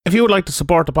If you would like to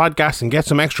support the podcast and get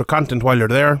some extra content while you're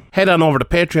there, head on over to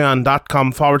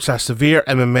patreon.com/Severe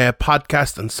MMA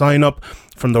podcast and sign up.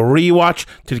 From the rewatch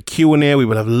to the Q&A, we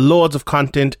will have loads of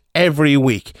content every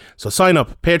week. So sign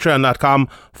up,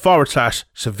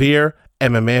 patreon.com/Severe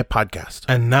MMA podcast.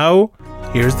 And now,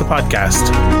 here's the podcast.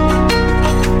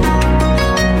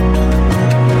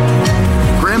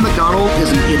 Graham McDonald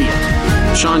is an idiot.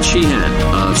 Sean Sheehan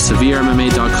of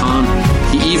SevereMMA.com.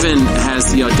 He even has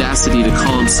the audacity to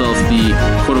call himself the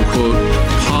quote-unquote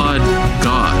pod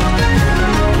god.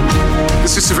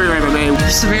 This is Severe MMA.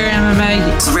 Severe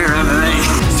MMA. Severe MMA.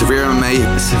 Severe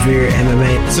MMA. Severe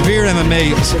MMA. Severe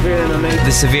MMA. Severe MMA.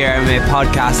 The Severe MMA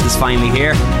podcast is finally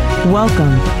here.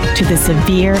 Welcome to the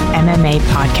Severe MMA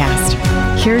podcast.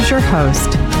 Here's your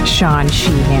host, Sean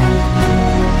Sheehan.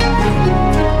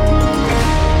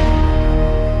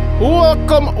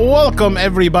 Welcome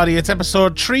everybody. It's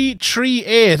episode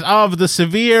 338 of the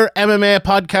Severe MMA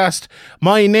podcast.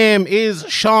 My name is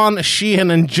Sean Sheehan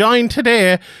and joined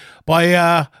today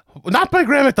by not by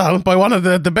Graham McDonald, by one of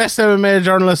the best MMA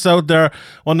journalists out there,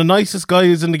 one of the nicest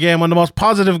guys in the game, one of the most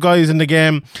positive guys in the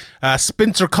game,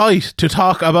 Spencer Kite, to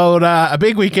talk about a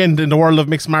big weekend in the world of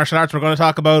mixed martial arts. We're going to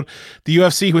talk about the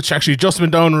UFC, which actually just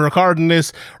went down. We're recording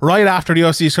this right after the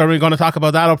UFC, so we're going to talk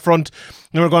about that up front.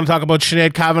 Then we're going to talk about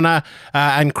Sinead Kavanagh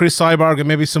and Chris Cyborg and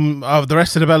maybe some of the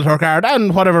rest of the Bellator card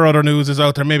and whatever other news is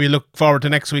out there. Maybe look forward to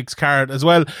next week's card as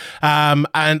well.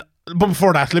 But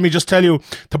before that, let me just tell you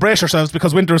to brace yourselves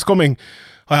because winter is coming.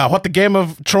 What the Game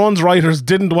of Thrones writers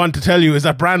didn't want to tell you is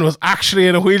that Bran was actually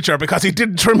in a wheelchair because he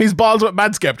didn't trim his balls with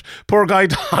Manscaped. Poor guy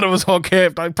thought it was okay.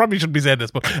 I probably shouldn't be saying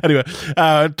this, but anyway,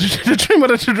 to trim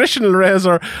with a traditional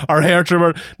razor or hair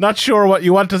trimmer. Not sure what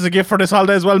you want as a gift for this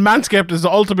holiday as well. Manscaped is the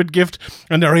ultimate gift,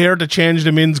 and they're here to change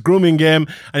the men's grooming game.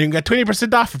 And you can get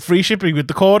 20% off with free shipping with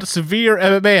the code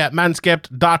SevereMMA at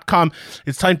manscaped.com.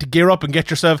 It's time to gear up and get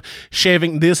yourself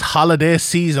shaving this holiday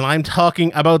season. I'm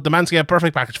talking about the Manscaped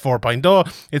Perfect Package 4.0.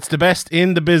 It's the best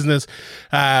in the business.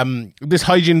 This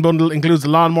hygiene bundle includes the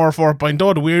Lawnmower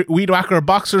 4.0, the Weed Whacker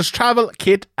Boxers Travel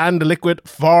Kit, and the Liquid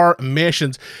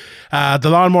Formations. The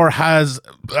Lawnmower has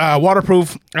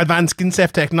waterproof advanced skin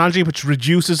safe technology, which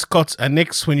reduces cuts and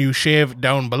nicks when you shave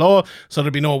down below, so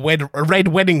there'll be no red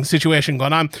wedding situation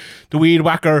going on. The Weed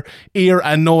Whacker ear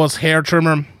and nose hair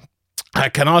trimmer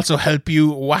can also help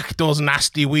you whack those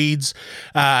nasty weeds.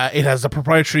 It has the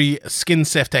proprietary skin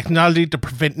safe technology to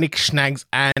prevent nicks, snags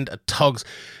and tugs.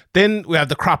 Then we have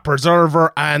the Crop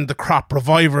Preserver and the Crop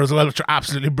Reviver as well, which are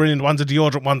absolutely brilliant. One's a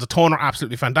deodorant, one's a toner,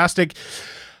 absolutely fantastic.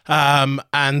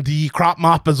 And the Crop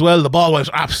Mop as well, the ball wipes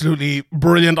are absolutely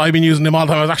brilliant. I've been using them all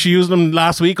the time. I was actually using them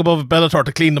last week above Bellator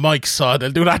to clean the mics, so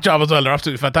they'll do that job as well. They're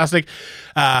absolutely fantastic.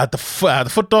 The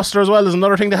foot duster as well is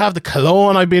another thing to have. The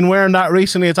cologne, I've been wearing that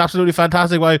recently. It's absolutely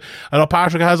fantastic. I know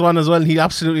Patrick has one as well and he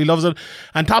absolutely loves it.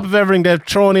 And top of everything, they've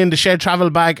thrown in the Shed travel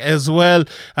bag as well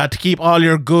to keep all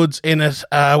your goods in it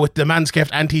with the Manscaped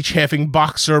anti-chafing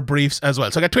boxer briefs as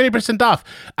well. So get 20% off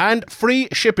and free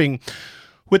shipping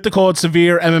with the code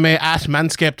SevereMMA at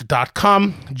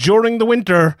manscaped.com. During the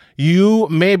winter, you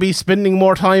may be spending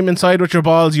more time inside with your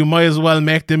balls. You might as well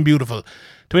make them beautiful.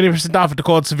 20% off with the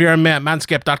code SevereMMA at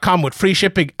manscaped.com with free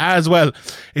shipping as well.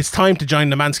 It's time to join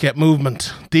the Manscaped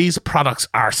movement. These products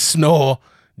are no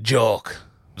joke.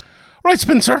 Right,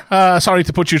 Spencer. Sorry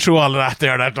to put you through all of that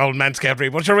there, that old Manscaped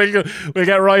read, but sure, we'll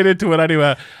get right into it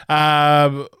anyway.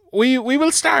 We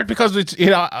will start because it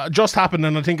just happened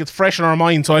and I think it's fresh in our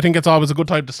mind, so I think it's always a good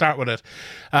time to start with it.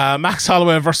 Max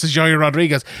Holloway versus Yair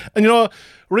Rodriguez. And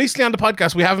recently on the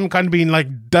podcast we haven't kind of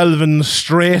been delving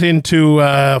straight into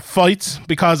fights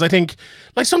because I think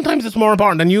sometimes it's more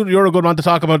important, and you're a good one to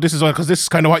talk about this as well because this is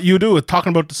kind of what you do, talking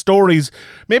about the stories,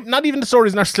 maybe not even the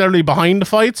stories necessarily behind the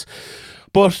fights,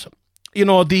 but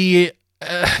the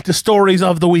stories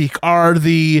of the week are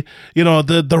the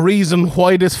reason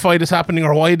why this fight is happening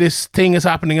or why this thing is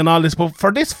happening and all this. But for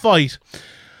this fight,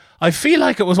 I feel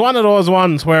like it was one of those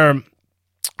ones where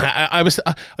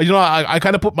I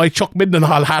kind of put my Chuck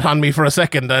Mindenhall hat on me for a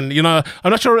second, and I'm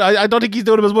not sure. I don't think he's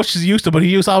doing it as much as he used to, but he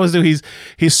used to always do his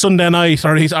Sunday night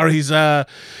or his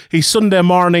Sunday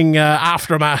morning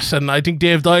aftermath, and I think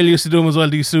Dave Doyle used to do them as well.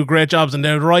 They used to do great jobs, and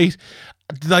they would write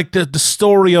the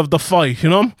story of the fight,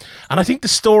 and I think the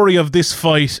story of this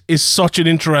fight is such an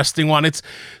interesting one. It's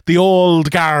the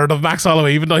old guard of Max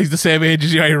Holloway, even though he's the same age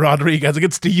as Yair Rodriguez,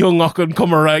 against the young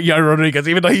up-and-comer Yair Rodriguez,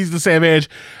 even though he's the same age,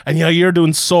 and Yair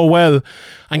doing so well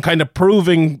and kind of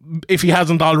proving, if he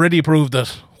hasn't already proved it,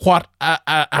 what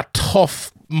a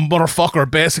tough motherfucker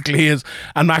basically is,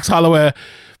 and Max Holloway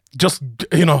just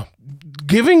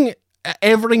giving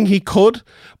everything he could,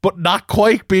 but not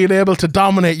quite being able to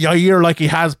dominate Yair like he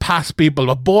has past people.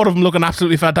 But both of them looking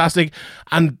absolutely fantastic,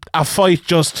 and a fight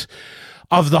just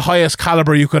of the highest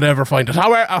caliber you could ever find.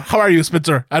 How are you,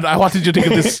 Spencer? And what did you think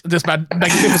of this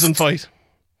magnificent fight?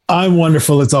 I'm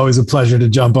wonderful. It's always a pleasure to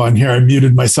jump on here. I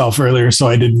muted myself earlier so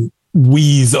I didn't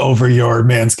wheeze over your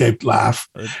Manscaped laugh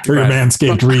or your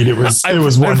Manscaped read. It was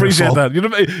wonderful. I appreciate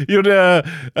that.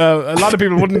 A lot of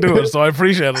people wouldn't do it, so I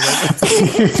appreciate it.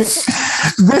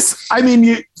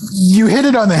 You hit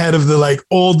it on the head of the like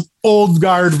old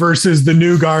guard versus the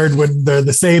new guard when they're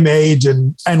the same age,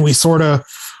 and we sort of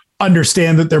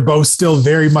understand that they're both still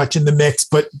very much in the mix.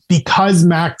 But because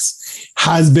Max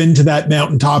has been to that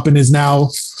mountaintop and is now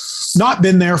not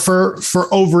been there for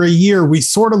over a year, we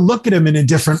sort of look at him in a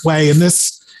different way. And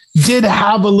this did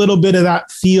have a little bit of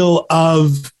that feel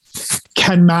of,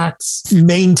 can Max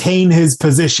maintain his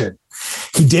position?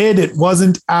 He did. It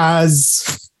wasn't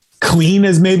as clean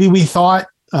as maybe we thought.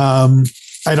 I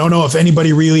don't know if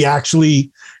anybody really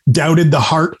actually doubted the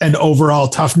heart and overall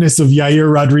toughness of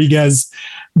Yair Rodriguez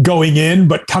going in,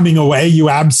 but coming away, you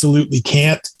absolutely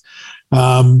can't.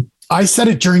 I said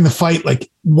it during the fight, like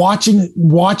watching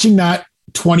that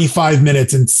 25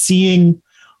 minutes and seeing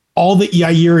all that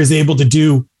Yair is able to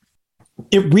do,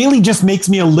 it really just makes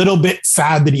me a little bit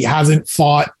sad that he hasn't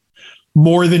fought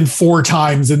more than 4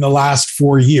 times in the last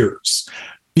 4 years,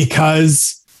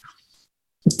 because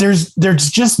there's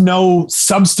just no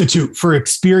substitute for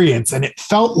experience. And it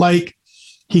felt like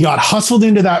he got hustled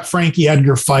into that Frankie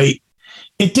Edgar fight.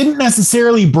 It didn't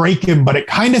necessarily break him, but it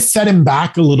kind of set him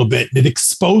back a little bit. It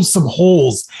exposed some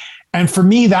holes. And for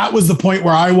me, that was the point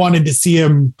where I wanted to see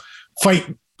him fight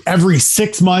every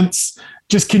 6 months,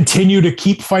 just continue to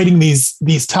keep fighting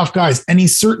these tough guys. And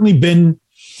he's certainly been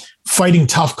fighting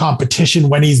tough competition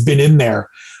when he's been in there.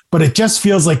 But it just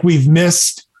feels like we've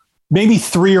missed maybe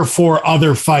 3 or 4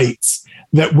 other fights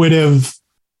that would have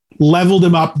leveled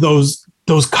him up those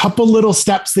couple little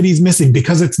steps that he's missing,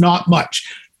 because it's not much.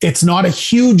 It's not a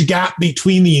huge gap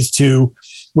between these two,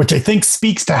 which I think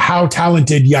speaks to how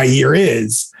talented Yair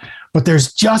is. But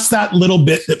there's just that little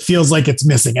bit that feels like it's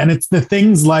missing. And it's the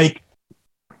things like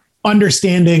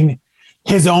understanding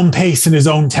his own pace and his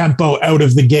own tempo out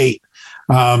of the gate.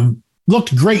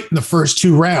 Looked great in the first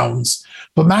 2 rounds,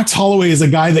 but Max Holloway is a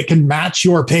guy that can match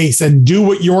your pace and do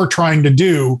what you're trying to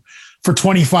do for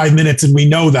 25 minutes. And we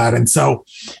know that. And so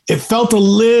it felt a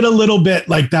little bit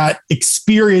like that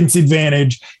experience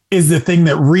advantage is the thing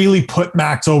that really put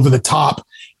Max over the top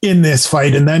in this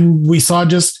fight. And then we saw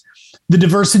just the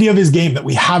diversity of his game that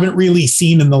we haven't really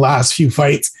seen in the last few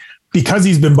fights, because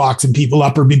he's been boxing people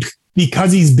up, or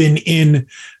because he's been in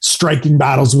striking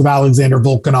battles with Alexander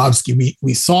Volkanovski.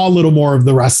 We saw a little more of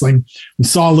the wrestling. We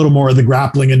saw a little more of the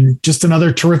grappling, and just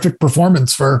another terrific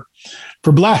performance for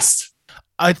Blessed.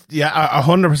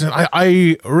 100%.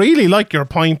 I really like your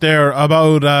point there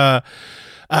about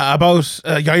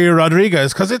Yair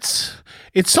Rodriguez, because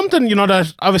it's something,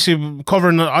 that obviously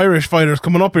covering Irish fighters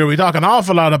coming up here, we talk an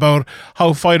awful lot about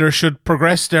how fighters should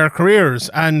progress their careers.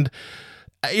 And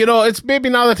it's maybe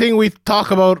not a thing we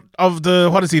talk about of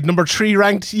the, number 3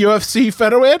 ranked UFC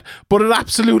featherweight, but it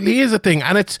absolutely is a thing.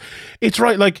 And it's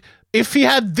right. Like, if he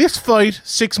had this fight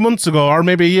 6 months ago, or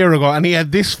maybe a year ago, and he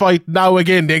had this fight now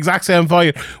again, the exact same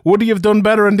fight, would he have done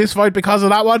better in this fight because of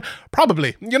that one?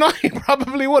 Probably. He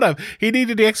probably would have. He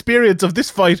needed the experience of this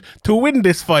fight to win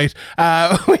this fight,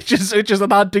 which is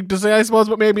an odd thing to say, I suppose,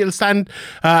 but maybe it'll stand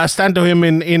to him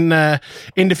in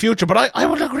the future. But I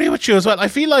would agree with you as well. I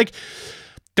feel like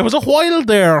there was a while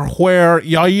there where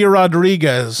Yair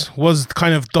Rodriguez was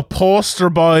kind of the poster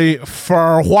boy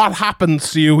for what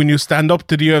happens to you when you stand up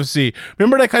to the UFC.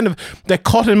 Remember they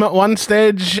cut him at one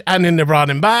stage, and then they brought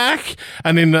him back,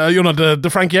 and then the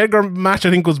Frankie Edgar match,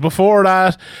 I think, was before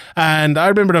that. And I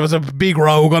remember there was a big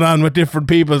row going on with different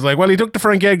people. It's like, well, he took the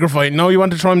Frankie Edgar fight, now you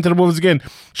want to throw him to the wolves again.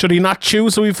 Should he not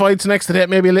choose so he fights next to that,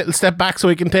 maybe a little step back so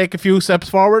he can take a few steps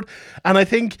forward? And I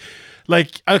think,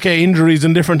 like, okay, injuries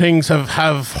and different things have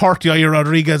hurt Yair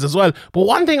Rodriguez as well. But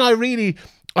one thing I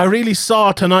really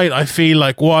saw tonight, I feel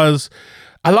like, was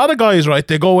a lot of guys, right,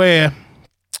 they go away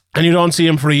and you don't see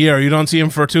him for a year, you don't see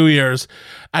him for 2 years,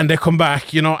 and they come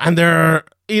back, and they're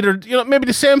either, maybe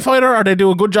the same fighter, or they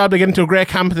do a good job, they get into a great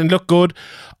camp and look good,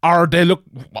 or they look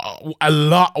a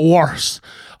lot worse.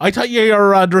 I thought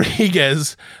Yair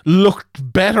Rodriguez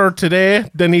looked better today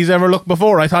than he's ever looked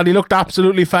before. I thought he looked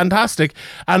absolutely fantastic.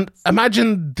 And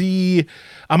imagine the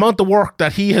amount of work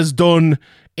that he has done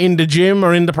in the gym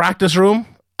or in the practice room.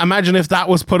 Imagine if that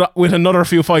was put up with another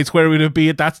few fights, where we would be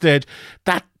at that stage.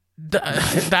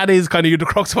 that is kind of the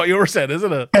crux of what you were saying,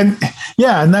 isn't it? And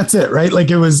that's it, right? Like,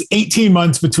 it was 18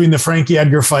 months between the Frankie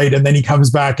Edgar fight, and then he comes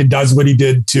back and does what he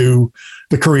did to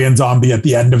the Korean Zombie at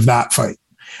the end of that fight,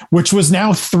 which was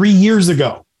now 3 years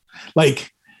ago.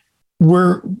 Like,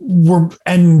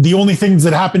 and the only things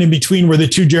that happened in between were the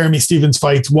 2 Jeremy Stephens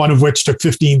fights, one of which took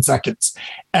 15 seconds.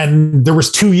 And there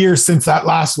was 2 years since that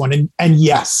last one. And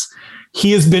yes,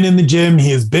 he has been in the gym. He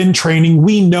has been training.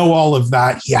 We know all of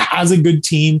that. He has a good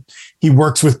team. He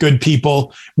works with good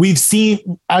people. We've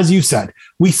seen, as you said,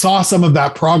 we saw some of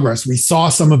that progress. We saw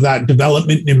some of that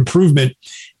development and improvement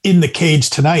in the cage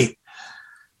tonight.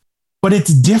 But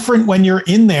it's different when you're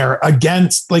in there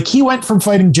against, like, he went from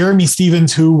fighting Jeremy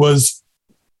Stephens, who was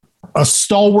a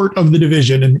stalwart of the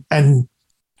division and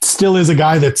still is a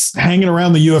guy that's hanging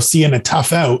around the UFC and a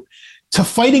tough out, to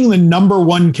fighting the number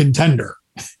 1 contender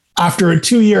after a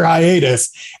 2-year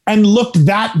hiatus and looked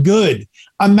that good.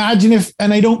 Imagine if,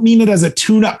 and I don't mean it as a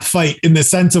tune-up fight in the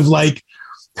sense of like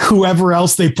whoever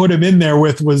else they put him in there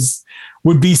with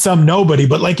would be some nobody,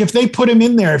 but like if they put him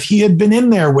in there, if he had been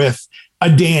in there with a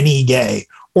Dan Ige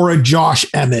or a Josh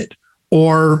Emmett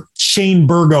or Shane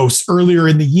Burgos earlier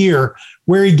in the year,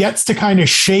 where he gets to kind of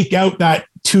shake out that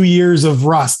 2 years of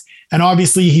rust. And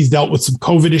obviously he's dealt with some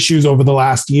COVID issues over the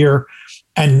last year.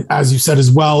 And as you said as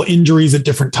well, injuries at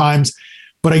different times.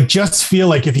 But I just feel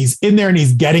like if he's in there and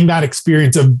he's getting that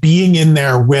experience of being in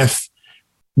there with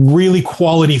really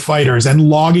quality fighters and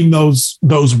logging those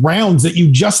rounds that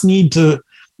you just need to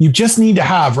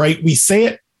have, right? We say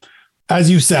it, as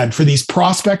you said, for these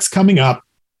prospects coming up,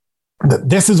 that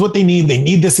this is what they need. They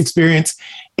need this experience.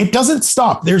 It doesn't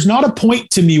stop. There's not a point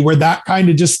to me where that kind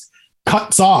of just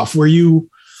cuts off, where you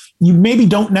maybe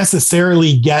don't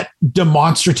necessarily get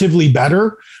demonstratively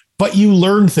better, but you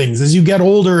learn things as you get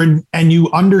older and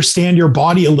you understand your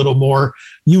body a little more.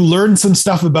 You learn some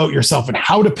stuff about yourself and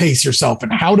how to pace yourself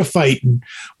and how to fight and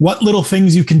what little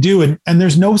things you can do. And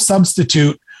there's no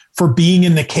substitute for being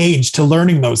in the cage to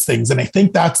learning those things. And I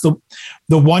think that's the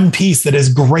one piece that,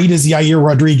 as great as Yair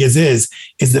Rodriguez is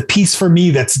the piece for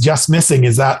me that's just missing,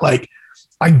 is that, like,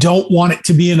 I don't want it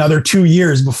to be another 2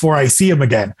 years before I see him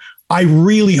again. I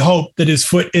really hope that his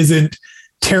foot isn't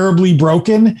terribly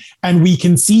broken and we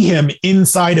can see him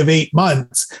inside of 8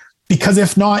 months, because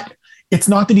if not, it's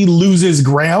not that he loses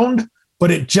ground,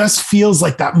 but it just feels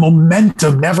like that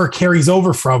momentum never carries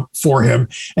over for him.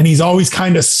 And he's always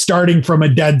kind of starting from a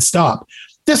dead stop.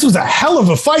 This was a hell of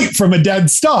a fight from a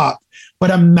dead stop, but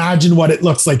imagine what it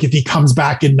looks like if he comes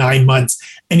back in 9 months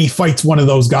and he fights one of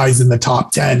those guys in the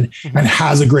top 10 and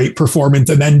has a great performance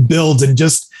and then builds, and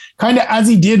just kind of as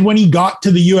he did when he got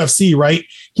to the UFC, right?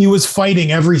 He was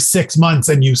fighting every 6 months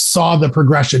and you saw the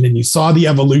progression and you saw the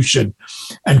evolution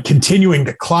and continuing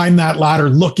to climb that ladder,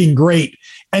 looking great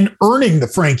and earning the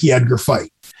Frankie Edgar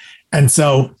fight. And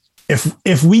so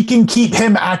if we can keep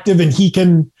him active and he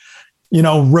can,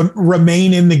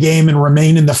 remain in the game and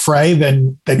remain in the fray,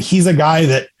 then he's a guy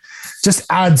that just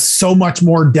adds so much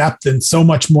more depth and so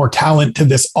much more talent to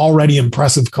this already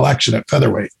impressive collection at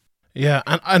featherweight. Yeah,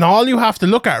 and all you have to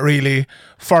look at really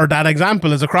for that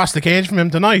example is across the cage from him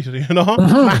tonight.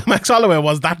 Max Holloway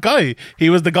was that guy. He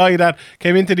was the guy that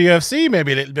came into the UFC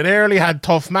maybe a little bit early, had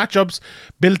tough matchups,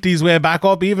 built his way back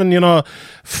up, even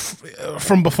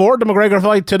from before the McGregor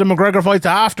fight to the McGregor fight to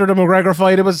after the McGregor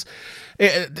fight.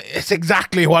 It's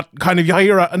exactly what kind of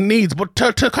Yair needs. But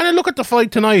to kind of look at the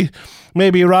fight tonight,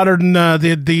 maybe rather than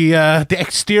the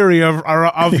exterior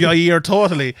of Yair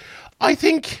totally, I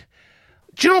think.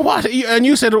 Do you know what? And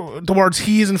you said the words,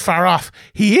 he isn't far off.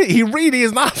 He really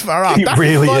is not far off. He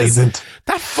really isn't.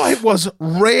 That fight was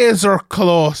razor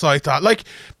close, I thought. Like,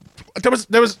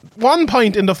 there was one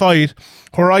point in the fight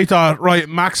where I thought, right,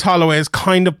 Max Holloway is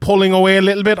kind of pulling away a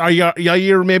little bit, or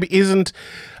Yair maybe isn't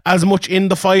as much in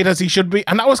the fight as he should be,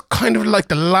 and that was kind of like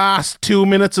the last 2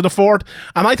 minutes of the fourth,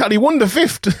 and I thought he won the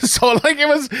fifth. So like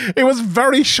it was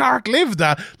very short-lived.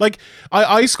 That like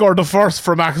I scored the first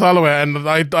for Max Holloway, and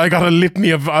I got a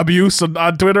litany of abuse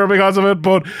on Twitter because of it,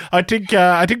 but I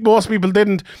think most people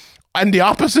didn't. And the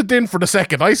opposite then for the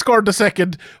second. I scored the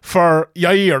second for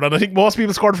Yair, and I think most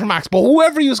people scored for Max. But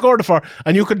whoever you scored it for,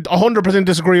 and you could 100%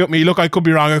 disagree with me. Look, I could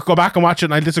be wrong. I could go back and watch it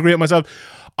and I'll disagree with myself.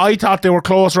 I thought they were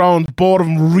close rounds. Both of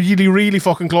them really, really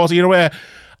fucking close either way.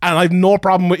 And I have no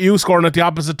problem with you scoring it the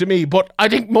opposite to me. But I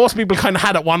think most people kind of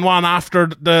had it 1-1 after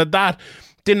that.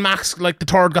 Then Max, like the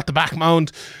third, got the back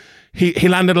mount. He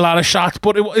landed a lot of shots,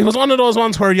 but it was one of those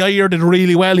ones where Yair did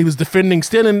really well. He was defending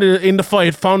still in the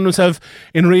fight, found himself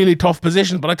in really tough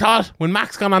positions. But I thought when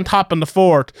Max got on top in the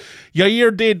fourth,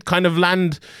 Yair did kind of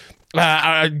land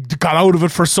got out of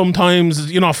it for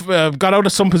sometimes, got out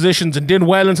of some positions and did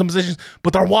well in some positions.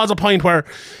 But there was a point where,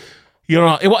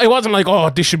 it wasn't like, oh,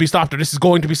 this should be stopped or this is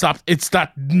going to be stopped. It's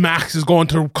that Max is going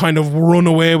to kind of run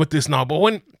away with this now. But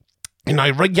when,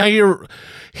 Yair,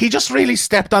 he just really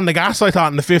stepped on the gas, I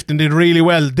thought, in the fifth and did really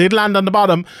well. Did land on the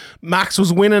bottom. Max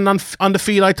was winning on the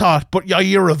field, I thought. But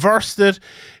Yair reversed it.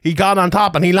 He got on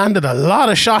top and he landed a lot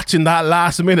of shots in that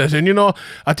last minute. And,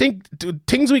 I think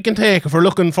things we can take if we're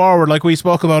looking forward, like we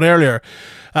spoke about earlier,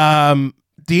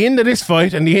 the end of this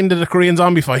fight and the end of the Korean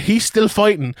Zombie fight, he's still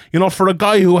fighting. For a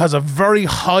guy who has a very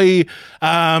high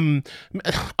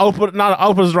output, not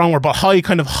output is the wrong word, but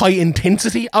high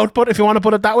intensity output, if you want to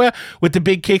put it that way, with the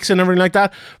big kicks and everything like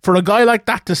that. For a guy like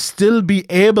that to still be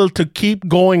able to keep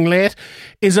going late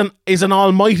is an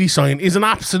almighty sign, is an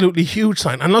absolutely huge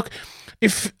sign. And look,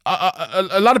 if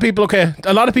a lot of people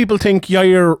think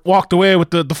Yair walked away with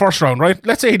the first round, right?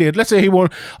 Let's say he did. Let's say he won.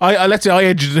 Let's say I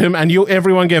edged him and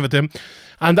everyone gave it to him.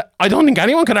 And I don't think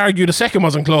anyone could argue the second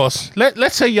wasn't close.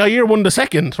 Let's say Yair won the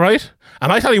second, right?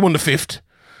 And I thought he won the fifth.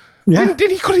 Yeah. Then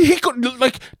he could,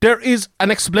 like, there is an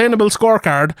explainable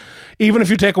scorecard, even if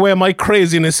you take away my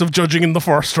craziness of judging in the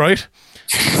first, right?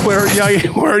 Where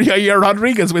Yair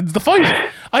Rodriguez wins the fight.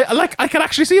 I can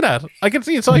actually see that. I can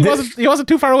see it. So he wasn't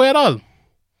too far away at all.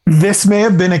 This may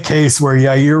have been a case where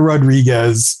Yair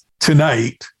Rodriguez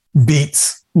tonight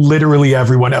beats literally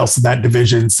everyone else in that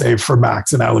division, save for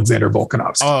Max and Alexander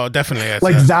Volkanovski. Oh, definitely.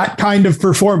 Yes, that kind of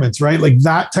performance, right? Like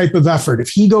that type of effort. If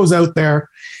he goes out there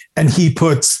and he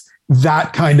puts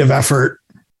that kind of effort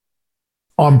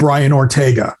on Brian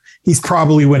Ortega, he's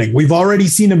probably winning. We've already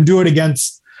seen him do it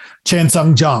against Chan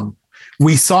Sung Jung.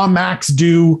 We saw Max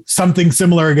do something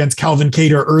similar against Calvin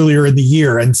Kattar earlier in the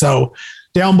year. And so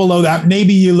down below that,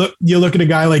 maybe you look at a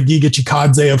guy like Giga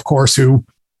Chikadze, of course, who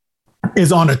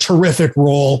is on a terrific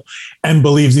roll and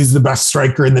believes he's the best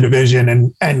striker in the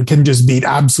division and can just beat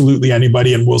absolutely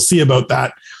anybody. And we'll see about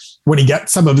that when he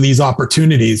gets some of these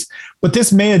opportunities. But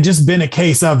this may have just been a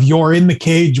case of you're in the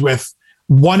cage with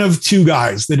one of two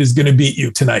guys that is going to beat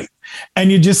you tonight.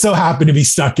 And you just so happen to be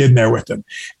stuck in there with them.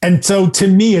 And so to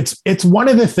me, it's one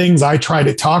of the things I try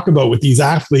to talk about with these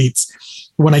athletes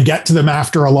when I get to them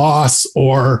after a loss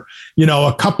or,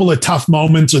 a couple of tough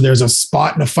moments, or there's a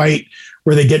spot in a fight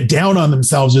where they get down on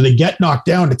themselves or they get knocked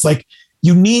down. It's like,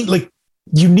 you need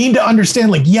to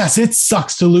understand, like, yes, it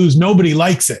sucks to lose. Nobody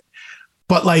likes it.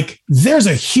 But like, there's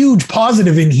a huge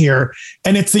positive in here.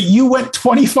 And it's that you went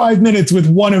 25 minutes with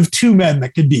one of two men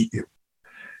that could beat you.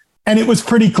 And it was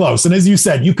pretty close. And as you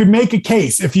said, you could make a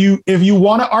case if you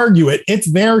want to argue it,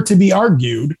 it's there to be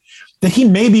argued that he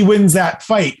maybe wins that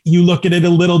fight. You look at it a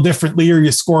little differently, or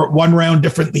you score it one round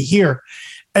differently here.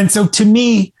 And so to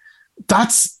me,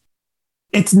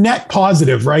 it's net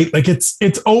positive, right? Like it's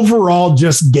overall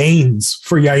just gains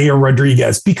for Yair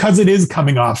Rodriguez because it is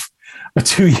coming off a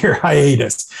 2-year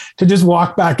hiatus to just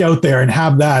walk back out there and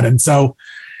have that. And so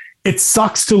it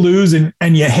sucks to lose and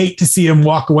you hate to see him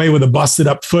walk away with a busted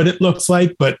up foot, it looks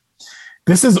like, but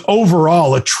this is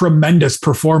overall a tremendous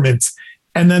performance.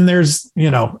 And then there's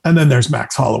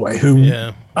Max Holloway,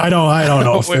 who I don't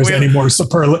know if there's any more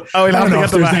superlatives. I don't know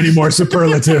if there's any more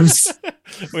superlatives.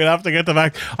 We'll have to get them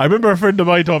back. I remember a friend of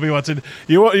mine told me once,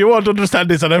 you won't understand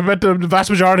this, and I bet the vast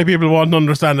majority of people won't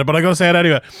understand it, but I'm going to say it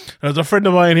anyway. There's a friend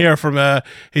of mine here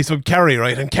he's from Kerry,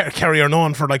 right? And Kerry are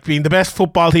known for like being the best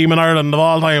football team in Ireland of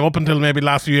all time, up until maybe the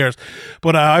last few years.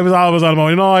 But I was always on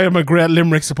about, I am a great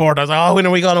Limerick supporter. I was like, when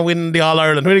are we going to win the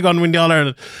All-Ireland? When are we going to win the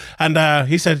All-Ireland? And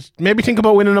he said, maybe think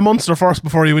about winning a Munster first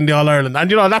before you win the All-Ireland.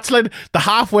 And that's like the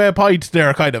halfway point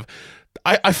there, kind of.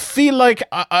 I feel like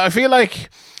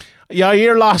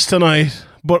Yair lost tonight,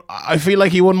 but I feel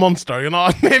like he won Munster,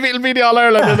 Maybe it'll be the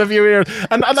All-Ireland in a few years.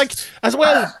 And like, as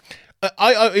well,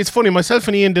 it's funny, myself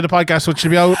and Ian did a podcast which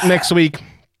will be out next week,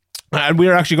 and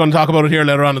we're actually going to talk about it here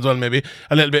later on as well, maybe,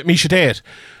 a little bit. Misha Tate.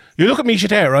 You look at Misha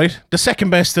Tate, right? The second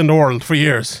best in the world for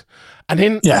years. And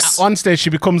then at one stage she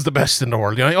becomes the best in the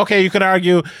world. Okay, you could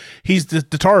argue he's the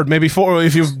third, maybe four,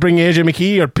 if you bring AJ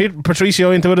McKee or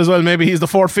Patricio into it as well, maybe he's the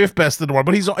fourth, fifth best in the world.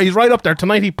 But he's right up there.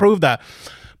 Tonight he proved that.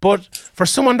 But for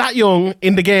someone that young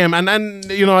in the game, and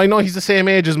I know he's the same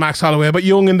age as Max Holloway, but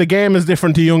young in the game is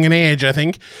different to young in age, I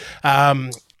think.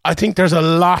 I think there's a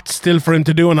lot still for him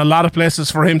to do and a lot of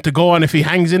places for him to go. And if he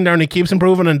hangs in there and he keeps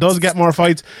improving and does get more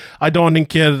fights, I don't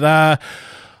think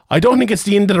it's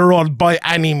the end of the road by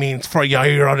any means for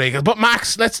Yair Rodriguez. But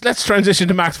Max, let's transition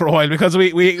to Max for a while, because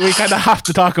we kind of have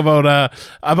to talk about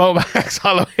Max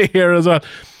Holloway here as well.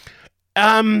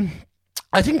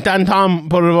 I think Dan Tom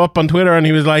put it up on Twitter and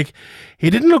he was like, he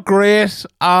didn't look great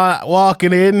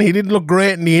walking in. He didn't look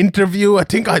great in the interview. I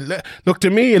think to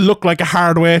me, it looked like a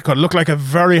hard weight cut. It looked like a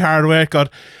very hard weight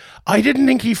cut. I didn't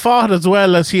think he fought as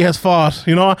well as he has fought,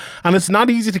 you know, and it's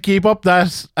not easy to keep up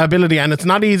that ability, and it's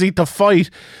not easy to fight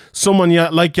someone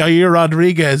like Yair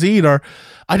Rodriguez either.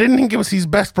 I didn't think it was his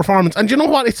best performance. And you know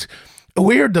what? It's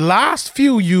weird. The last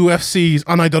few UFCs,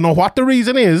 and I don't know what the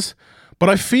reason is, but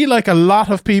I feel like a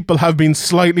lot of people have been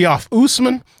slightly off.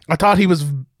 Usman, I thought he was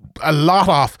a lot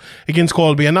off against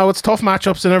Colby, and now it's tough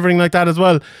matchups and everything like that as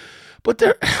well. But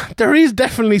there is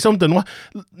definitely something.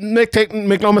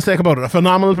 Make no mistake about it. A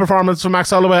phenomenal performance from Max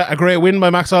Holloway, a great win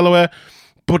by Max Holloway.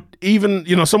 But even,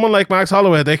 you know, someone like Max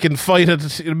Holloway, they can fight at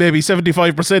maybe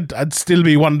 75% and still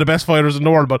be one of the best fighters in the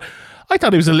world. But I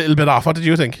thought he was a little bit off. What did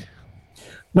you think?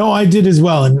 No, I did as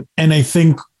well. And I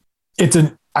think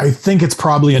it's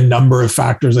probably a number of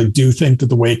factors. I do think that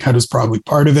the weight cut is probably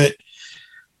part of it.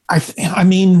 I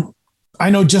mean, I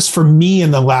know just for me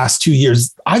in the last 2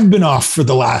 years, I've been off for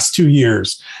the last 2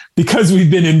 years because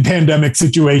we've been in pandemic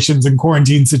situations and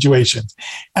quarantine situations.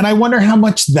 And I wonder how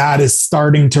much that is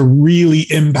starting to really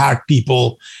impact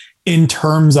people in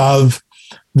terms of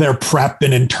their prep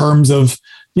and in terms of,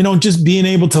 you know, just being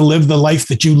able to live the life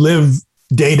that you live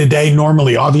day to day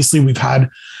normally. Obviously, we've had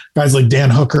guys like Dan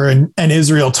Hooker and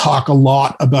Israel talk a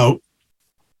lot about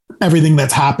everything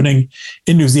that's happening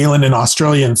in New Zealand and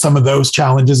Australia and some of those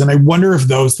challenges. And I wonder if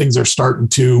those things are starting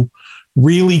to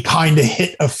really kind of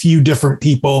hit a few different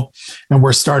people and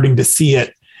we're starting to see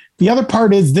it. The other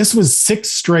part is this was 6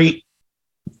 straight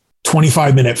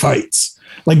 25-minute fights.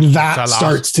 Like that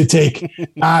starts to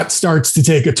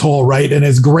take a toll, right? And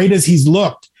as great as he's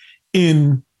looked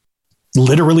in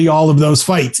literally all of those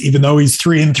fights, even though he's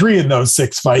 3-3 in those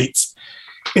 6 fights,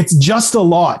 it's just a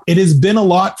lot. It has been a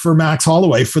lot for Max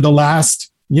Holloway for the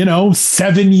last,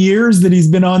 7 years that he's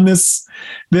been on this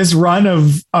run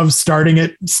of starting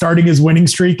his winning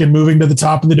streak and moving to the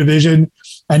top of the division,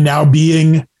 and now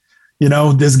being,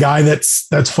 this guy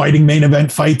that's fighting main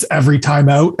event fights every time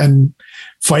out and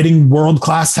fighting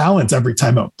world-class talents every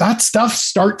time out. That stuff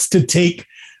starts to take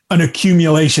an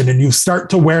accumulation and you start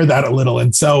to wear that a little.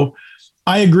 And so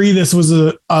I agree. This was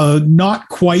a not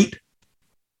quite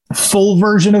full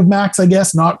version of Max, I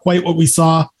guess, not quite what we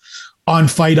saw on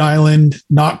Fight Island,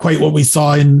 not quite what we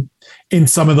saw in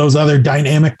some of those other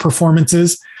dynamic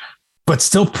performances, but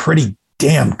still pretty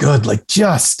damn good. Like,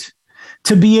 just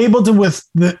to be able to, with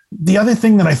the other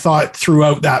thing that I thought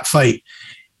throughout that fight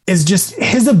is just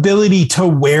his ability to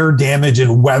wear damage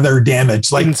and weather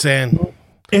damage. Like, insane.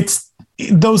 It's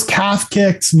those calf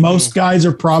kicks. Most guys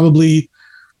are probably,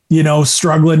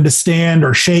 struggling to stand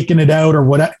or shaking it out or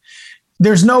whatever.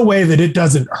 There's no way that it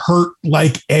doesn't hurt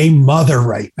like a mother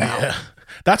right now. Yeah.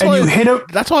 That's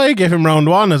why I gave him round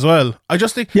 1 as well. I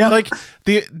just think like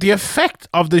the effect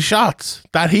of the shots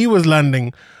that he was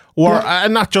landing were,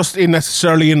 and not just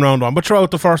necessarily in round 1, but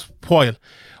throughout the first while,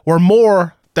 were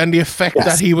more than the effect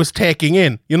that he was taking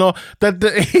in.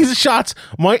 That his shots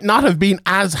might not have been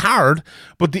as hard,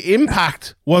 but the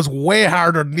impact was way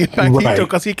harder than the impact he took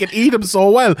because he can eat them so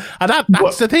well. And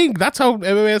that's the thing. That's how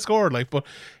MMA scored. But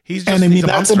he's just, and I mean,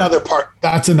 that's another part.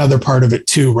 That's another part of it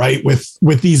too, right?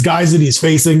 With these guys that he's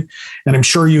facing, and I'm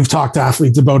sure you've talked to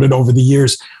athletes about it over the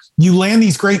years. You land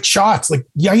these great shots. Like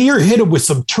Yair hit him with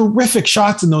some terrific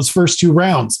shots in those first 2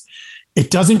 rounds. It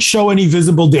doesn't show any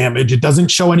visible damage. It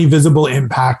doesn't show any visible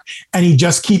impact. And he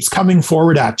just keeps coming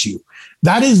forward at you.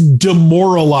 That is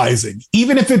demoralizing.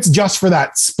 Even if it's just for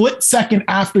that split second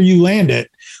after you land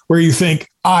it, where you think,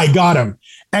 I got him.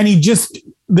 And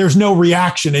there's no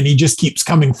reaction and he just keeps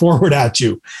coming forward at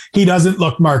you. He doesn't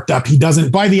look marked up. He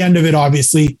doesn't, by the end of it,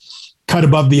 obviously cut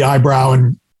above the eyebrow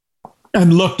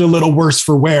and looked a little worse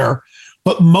for wear.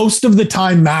 But most of the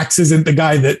time, Max isn't the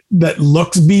guy that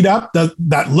looks beat up,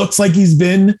 that looks like he's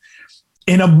been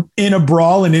in a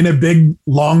brawl and in a big,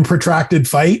 long, protracted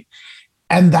fight.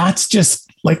 And that's just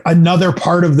like another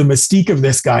part of the mystique of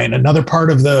this guy, and another part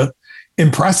of the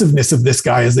impressiveness of this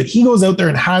guy is that he goes out there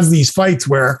and has these fights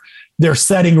where they're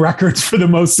setting records for the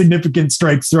most significant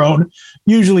strikes thrown.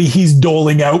 Usually he's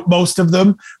doling out most of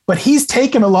them, but he's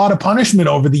taken a lot of punishment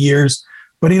over the years.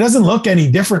 But he doesn't look any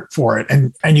different for it.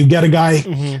 And you get a guy,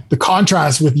 the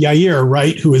contrast with Yair,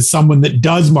 right, who is someone that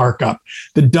does mark up,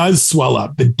 that does swell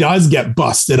up, that does get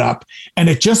busted up. And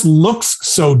it just looks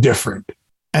so different.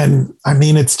 And I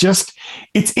mean,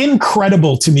 it's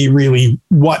incredible to me, really,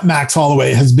 what Max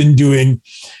Holloway has been doing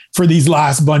for these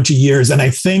last bunch of years. And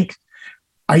I think,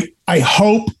 I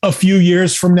hope a few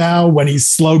years from now, when he's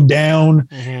slowed down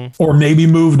or maybe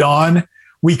moved on,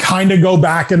 we kind of go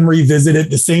back and revisit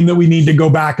it, the same that we need to go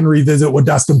back and revisit what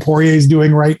Dustin Poirier is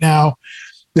doing right now,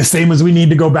 the same as we need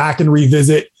to go back and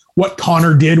revisit what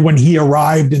Conor did when he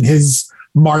arrived in his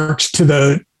march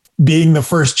to being the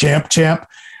first champ.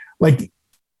 Like,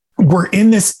 we're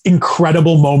in this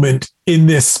incredible moment in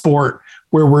this sport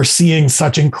where we're seeing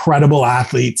such incredible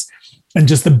athletes and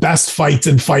just the best fights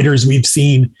and fighters we've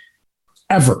seen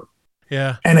ever.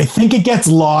 Yeah. And I think it gets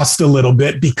lost a little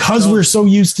bit because we're so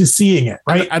used to seeing it,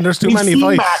 right? And there's too many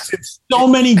fights. Max in so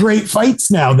many great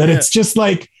fights now that it's just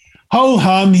like, ho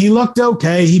hum, he looked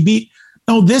okay. He beat,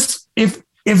 if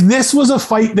this was a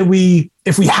fight that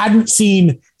if we hadn't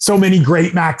seen so many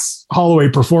great Max Holloway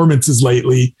performances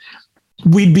lately,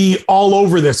 we'd be all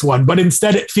over this one. But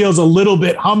instead it feels a little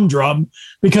bit humdrum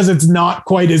because it's not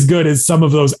quite as good as some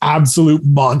of those absolute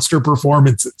monster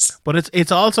performances. But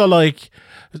it's also like,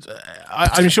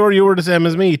 I'm sure you were the same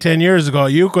as me 10 years ago.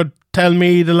 You could tell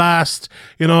me the last,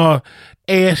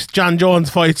 8 John Jones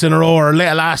fights in a row, or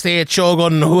last 8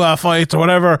 Shogun Hua fights or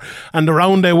whatever, and the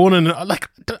round they won. And like,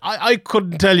 I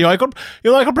couldn't tell you. I could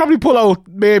probably pull out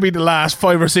maybe the last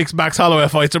 5 or 6 Max Holloway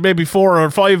fights, or maybe 4 or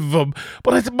 5 of them.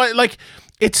 But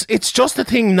it's just a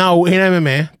thing now in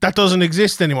MMA that doesn't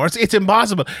exist anymore. It's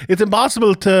impossible. It's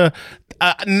impossible to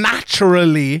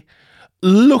naturally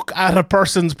look at a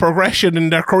person's progression in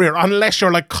their career unless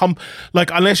you're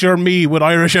unless you're me with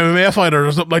Irish MMA fighters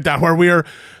or something like that, where we're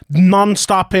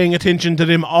non-stop paying attention to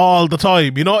them all the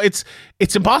time.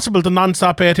 It's impossible to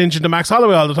non-stop pay attention to Max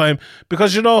Holloway all the time,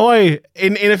 because in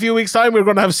a few weeks' time we're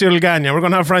going to have Cyril Gagnon, we're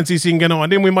going to have Francis Ngannou,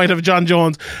 and then we might have John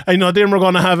Jones, and then we're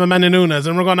going to have Amanda Nunes,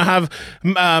 and we're going to have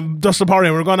Dustin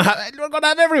Poirier, we're going to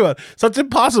have everyone. So it's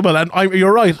impossible. And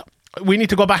you're right. We need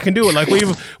to go back and do it. Like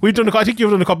we've done. I think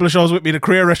you've done a couple of shows with me, the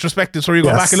career retrospectives, where you go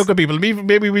back and look at people.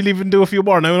 Maybe we'll even do a few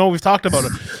more. Now I know we've talked about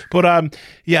it, but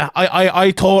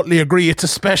I totally agree. It's a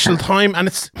special time, and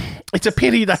it's a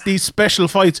pity that these special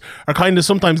fights are kind of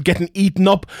sometimes getting eaten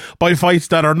up by fights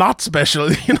that are not special.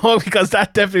 Because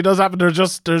that definitely does happen. There's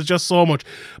just so much,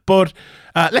 but.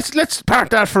 Let's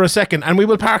park that for a second, and we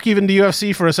will park even the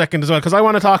UFC for a second as well, because I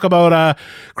want to talk about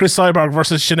Chris Cyborg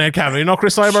versus Sinead Kavanagh.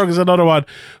 Chris Cyborg is another one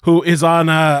who is on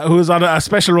a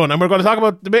special run, and we're going to talk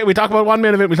about we talk about one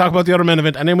main event, we talk about the other main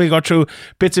event, and then we go through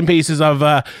bits and pieces of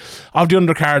the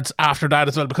undercards after that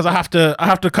as well, because I have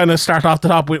to kind of start off the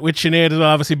top with Sinead as well,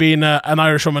 obviously being an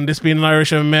Irish woman, this being an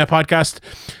Irish MMA podcast.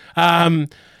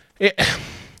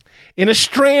 In a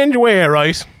strange way,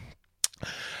 right?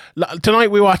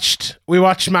 Tonight we watched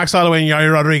Max Holloway and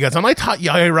Yair Rodriguez, and I thought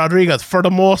Yair Rodriguez, for the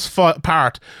most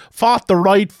part, fought the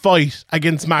right fight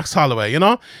against Max Holloway.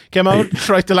 Came out,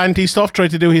 tried to land his stuff,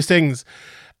 tried to do his things,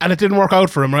 and it didn't work out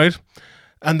for him, right?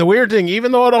 And the weird thing,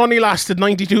 even though it only lasted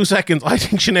 92 seconds, I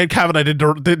think Sinead Kavanagh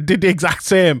did the exact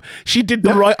same. She did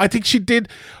the right. I think she did.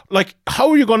 Like, how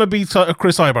are you going to beat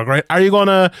Chris Cyborg, right? Are you going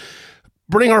to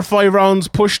bring her 5 rounds,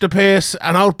 push the pace,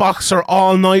 and outbox her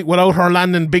all night without her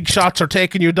landing big shots or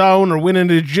taking you down or winning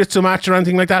the jiu-jitsu match or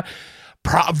anything like that?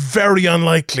 Very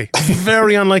unlikely.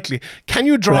 Very unlikely. Can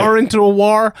you draw her into a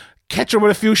war, catch her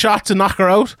with a few shots and knock her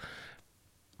out?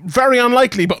 Very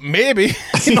unlikely, but maybe.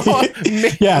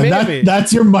 Maybe.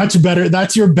 That's your much better.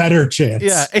 That's your better chance.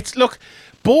 Yeah, it's look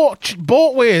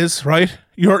both ways, right?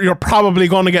 You're probably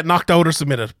going to get knocked out or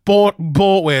submitted. Both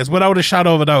ways, without a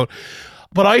shadow of a doubt.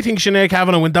 But I think Sinead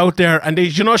Kavanagh went out there and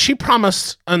she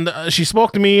promised, and she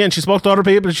spoke to me and she spoke to other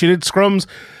people, she did scrums,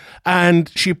 and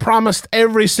she promised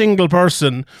every single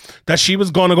person that she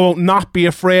was going to go out, not be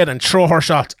afraid, and throw her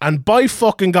shots. And by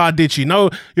fucking God did she. Now,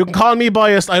 you can call me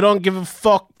biased, I don't give a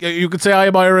fuck. You could say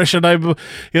I'm Irish and I'm,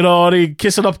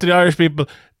 kiss it up to the Irish people.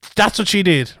 That's what she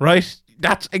did, right?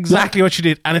 That's exactly what she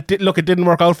did. And it didn't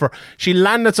work out for her. She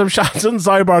landed some shots on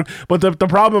Cyborg, but the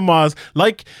problem was,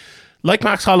 like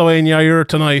Max Holloway and Yair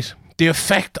tonight, the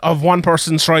effect of one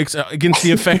person's strikes against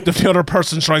the effect of the other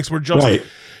person's strikes were just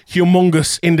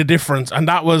humongous in the difference, and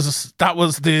that was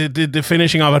the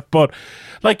finishing of it. But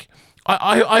like,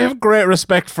 I have great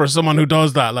respect for someone who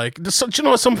does that. Like,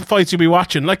 some fights you'll be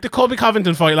watching, like the Colby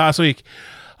Covington fight last week.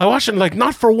 I watched it like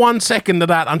not for 1 second of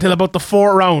that until about the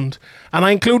 4th round, and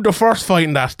I include the first fight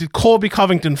in that. Did Colby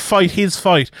Covington fight his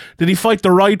fight? Did he fight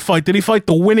the right fight? Did he fight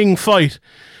the winning fight?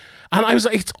 And I was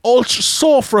like, it's ultra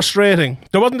so frustrating.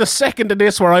 There wasn't a second of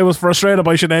this where I was frustrated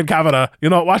by Sinead Kavanagh,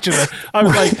 watching it. I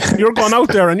was like, you're going out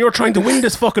there and you're trying to win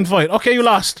this fucking fight. Okay, you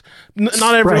lost.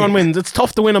 Not everyone wins. It's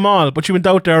tough to win them all, but you went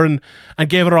out there and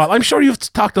gave it all. I'm sure you've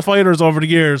talked to fighters over the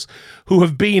years who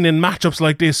have been in matchups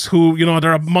like this, who,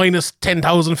 they're a minus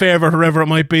 10,000 favourite, whoever it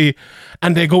might be,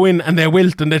 and they go in and they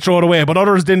wilt and they throw it away. But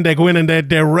others didn't. They go in and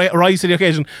they rise to the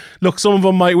occasion. Look, some of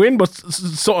them might win, but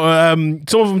some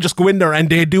of them just go in there and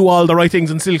they do all the right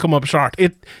things and still come up short.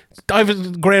 I have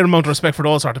a great amount of respect for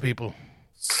those sort of people.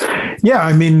 Yeah,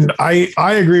 I mean, I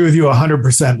agree with you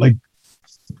 100%. Like,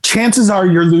 chances are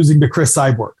you're losing to Chris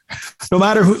Cyborg.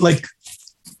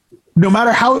 No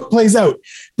matter how it plays out,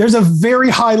 there's a very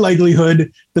high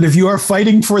likelihood that if you are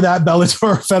fighting for that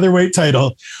Bellator featherweight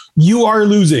title, you are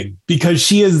losing because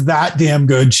she is that damn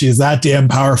good. She is that damn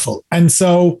powerful. And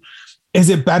so is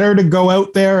it better to go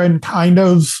out there and kind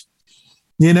of,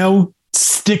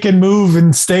 stick and move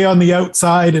and stay on the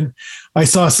outside? And I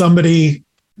saw somebody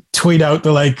tweet out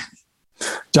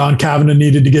John Kavanagh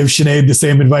needed to give Sinead the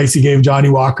same advice he gave Johnny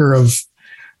Walker of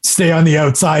stay on the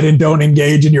outside and don't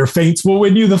engage, and your feints will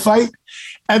win you the fight.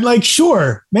 And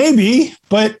sure, maybe,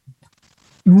 but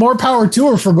more power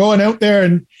to her for going out there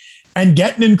and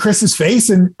getting in Chris's face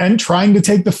and trying to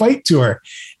take the fight to her.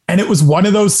 And it was one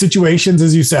of those situations,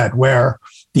 as you said, where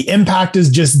the impact is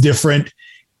just different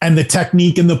and the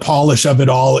technique and the polish of it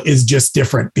all is just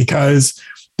different, because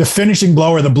the finishing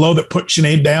blow, or the blow that put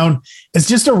Sinead down, is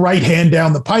just a right hand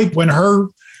down the pipe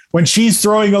when she's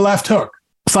throwing a left hook.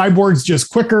 Cyborg's just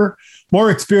quicker,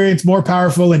 more experienced, more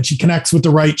powerful, and she connects with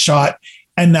the right shot,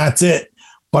 and that's it.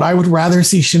 But I would rather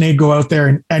see Sinead go out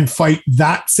there and fight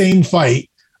that same fight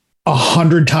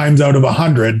 100 times out of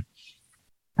 100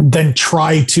 than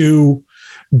try to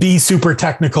be super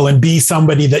technical and be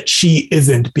somebody that she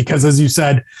isn't. Because as you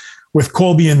said, with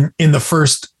Colby in the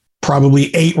first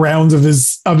probably 8 rounds of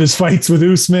his fights with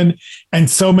Usman and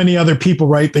so many other people,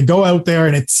 right? They go out there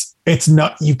and it's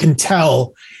not, you can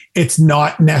tell it's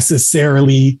not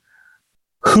necessarily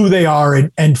who they are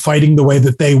and fighting the way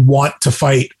that they want to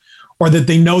fight, or that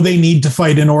they know they need to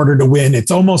fight in order to win.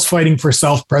 It's almost fighting for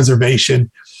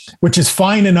self-preservation, which is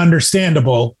fine and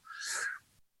understandable.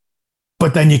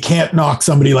 But then you can't knock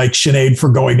somebody like Sinead for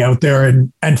going out there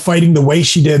and fighting the way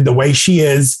she did, the way she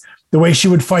is, the way she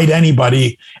would fight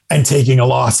anybody, and taking a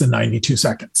loss in 92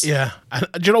 seconds. Yeah. And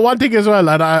do you know one thing as well,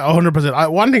 and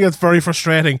 100%, one thing that's very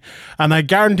frustrating, and I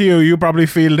guarantee you probably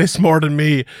feel this more than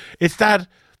me, it's that,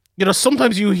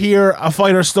 sometimes you hear a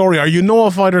fighter's story, or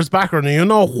a fighter's background, and you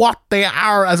know what they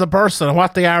are as a person and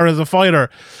what they are as a fighter,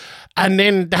 and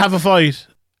then they have a fight.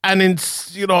 And then,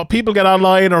 people get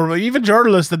online, or even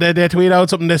journalists, that they tweet out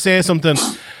something, they say something,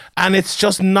 and it's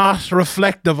just not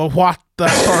reflective of what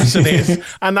that person is.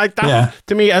 And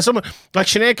to me, as someone like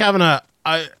Sinead Kavanagh,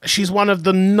 she's one of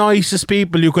the nicest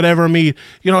people you could ever meet.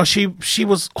 She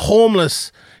was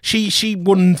homeless. She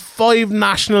won 5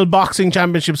 national boxing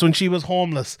championships when she was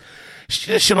homeless.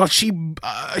 She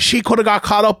could have got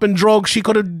caught up in drugs. She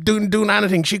could have done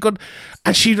anything. She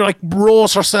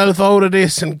rose herself out of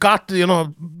this and got,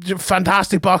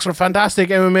 fantastic boxer, fantastic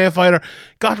MMA fighter,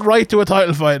 got right to a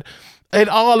title fight. And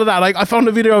all of that, I found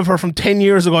a video of her from 10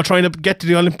 years ago trying to get to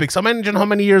the Olympics. Imagine how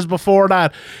many years before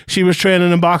that she was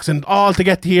training in boxing, all to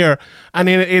get to here. And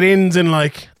then it ends in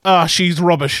she's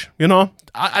rubbish,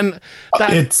 And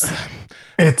that...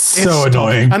 It's so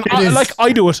annoying. And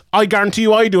I do it. I guarantee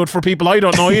you I do it for people I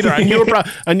don't know either. And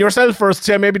and yourself first,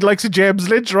 say maybe the likes of James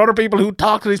Lynch or other people who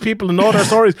talk to these people and know their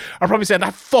stories are probably saying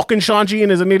that fucking Sean Sheehan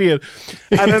is an idiot.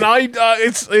 And then I'm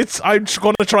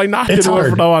going to try not to do it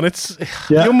from now on.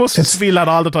 You must feel that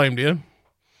all the time, do you?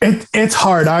 It's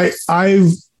hard.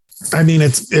 I mean,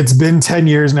 it's been 10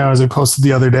 years now, as I posted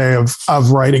the other day,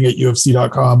 of writing at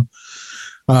UFC.com.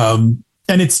 And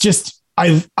it's just,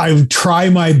 I try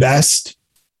my best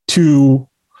to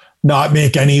not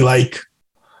make any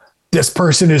this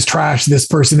person is trash, this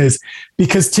person is,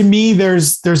 because to me,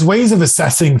 there's ways of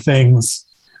assessing things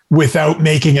without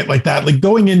making it like that. Like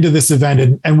going into this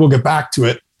event, and we'll get back to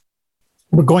it,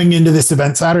 but going into this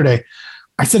event Saturday,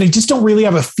 I said, I just don't really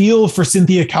have a feel for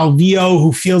Cynthia Calvillo,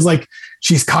 who feels like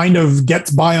she's kind of gets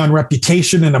by on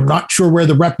reputation, and I'm not sure where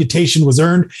the reputation was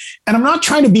earned. And I'm not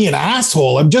trying to be an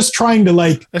asshole. I'm just trying to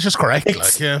that's just correct.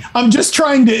 I'm just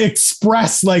trying to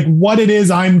express what it is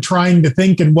I'm trying to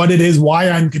think and what it is, why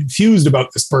I'm confused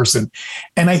about this person.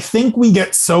 And I think we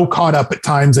get so caught up at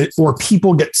times, or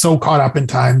people get so caught up in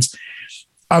times,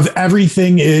 of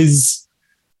everything is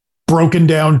broken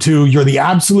down to you're the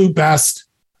absolute best,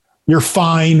 you're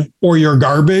fine, or you're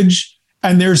garbage.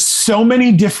 And there's so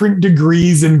many different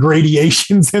degrees and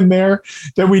gradations in there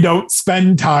that we don't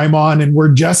spend time on. And we're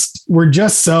just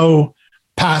so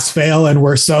pass fail, and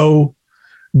we're so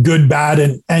good,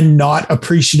 bad, and not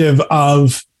appreciative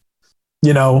of,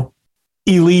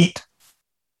 elite.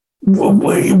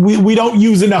 We don't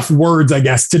use enough words, I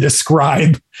guess, to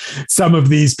describe some of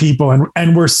these people.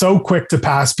 And we're so quick to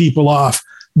pass people off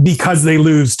because they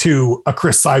lose to a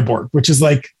Chris Cyborg, which is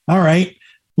like, all right,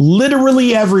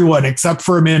 literally everyone except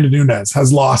for Amanda Nunes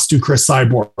has lost to Chris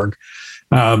Cyborg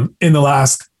in the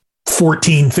last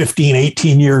 14, 15,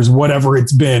 18 years, whatever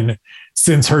it's been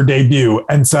since her debut.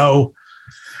 And so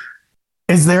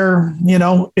is there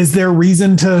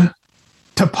reason to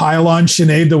pile on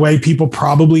Sinead the way people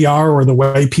probably are, or the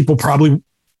way people probably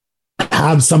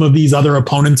have some of these other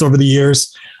opponents over the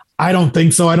years? I don't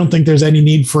think so. I don't think there's any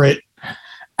need for it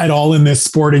at all in this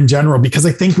sport in general, because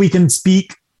I think we can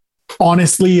speak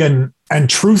honestly and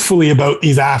truthfully about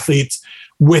these athletes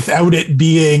without it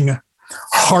being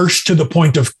harsh to the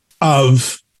point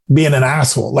of being an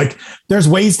asshole. Like, there's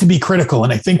ways to be critical,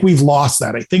 and I think we've lost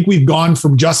that. I think we've gone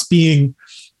from just being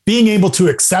able to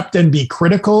accept and be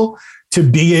critical to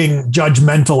being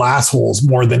judgmental assholes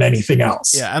more than anything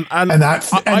else. Yeah, and that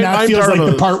feels terrible.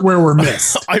 like the part where we're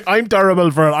missed. I'm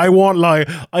terrible for it. I won't lie.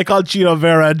 I called Chino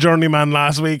Vera a journeyman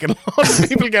last week, and a lot of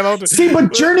people get out. See,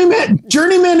 but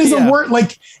journeyman is a word.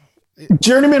 Like,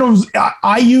 journeyman,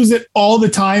 I use it all the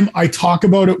time. I talk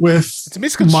about it with. It's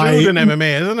misconstrued in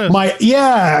MMA, isn't it?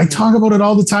 I talk about it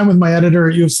all the time with my editor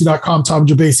at UFC.com, Tom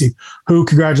Jabasi, who,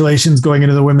 congratulations, going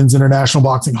into the Women's International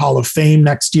Boxing Hall of Fame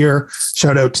next year.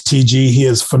 Shout out to TG. He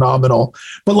is phenomenal.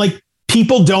 But like,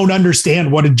 people don't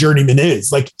understand what a journeyman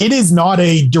is. Like, it is not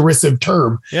a derisive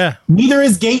term. Yeah. Neither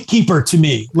is gatekeeper to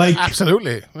me. Like,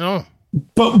 absolutely. No.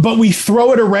 But we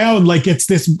throw it around like it's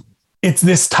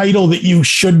this title that you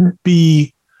shouldn't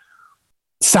be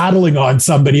saddling on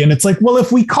somebody. And it's like, well,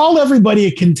 if we call everybody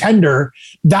a contender,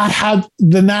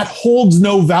 then that holds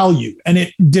no value, and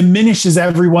it diminishes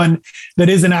everyone that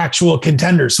is an actual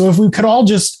contender. So if we could all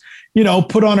just,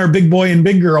 put on our big boy and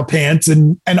big girl pants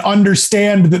and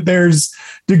understand that there's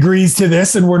degrees to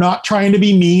this, and we're not trying to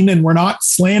be mean, and we're not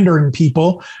slandering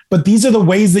people, but these are the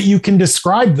ways that you can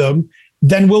describe them,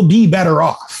 then we'll be better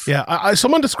off. Yeah,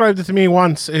 someone described it to me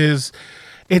once. It's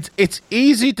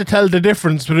easy to tell the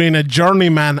difference between a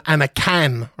journeyman and a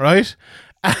can, right?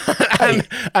 and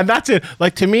that's it.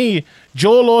 Like, to me,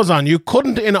 Joe Lozon, you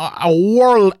couldn't in a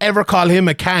world ever call him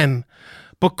a can,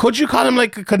 but could you call him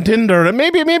like a contender? And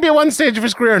maybe at one stage of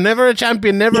his career, never a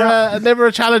champion, never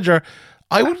a challenger.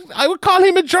 I would call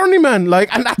him a journeyman.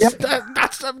 Like, and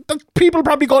that's people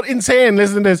probably got insane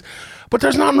listening to this. But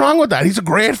there's nothing wrong with that. He's a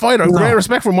great fighter. No. Great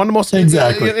respect for him. One of the most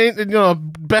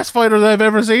best fighters I've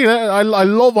ever seen. I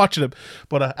love watching him.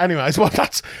 But anyway, I suppose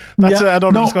that's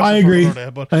another discussion. I agree.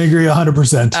 I agree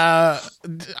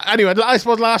 100%. Anyway, I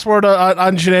suppose last word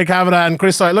on Sinead Kavanagh and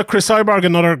Chris Cyborg. Look, Chris Cyborg,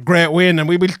 another great win, and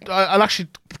I'll actually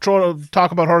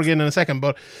talk about her again in a second.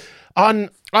 But on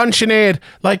Sinead,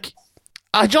 like,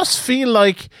 I just feel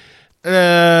like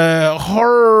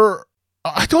her.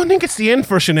 I don't think it's the end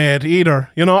for Sinead either.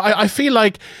 I feel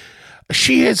like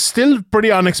she is still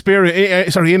pretty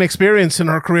inexperienced in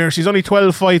her career. She's only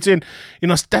 12 fights in.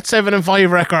 That 7-5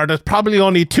 record, there's probably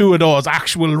only 2 of those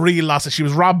actual real losses. She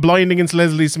was robbed blind against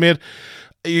Leslie Smith.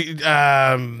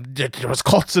 There was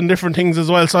cuts and different things as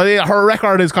well. So her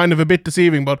record is kind of a bit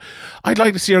deceiving, but I'd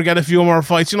like to see her get a few more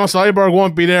fights. Cyborg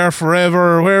won't be there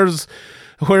forever.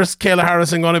 Where's Kayla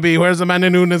Harrison going to be? Where's Amanda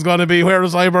Nunes going to be?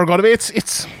 Where's Cyborg going to be?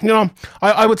 It's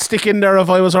I would stick in there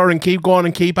if I was her and keep going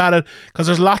and keep at it, because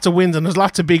there's lots of wins and there's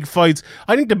lots of big fights.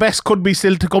 I think the best could be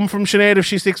still to come from Sinead if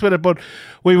she sticks with it, but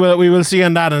we will see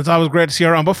on that, and it's always great to see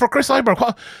her on. But for Chris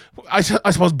Cyborg, I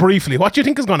suppose briefly, what do you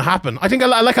think is going to happen? I think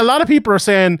like a lot of people are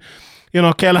saying,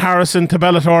 Kayla Harrison to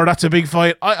Bellator, that's a big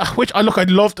fight. I'd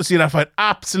love to see that fight.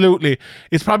 Absolutely.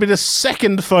 It's probably the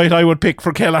second fight I would pick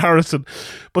for Kayla Harrison.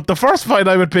 But the first fight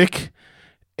I would pick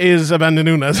is Amanda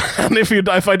Nunes. And if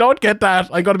I don't get that,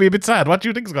 I'm going to be a bit sad. What do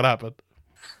you think is going to happen?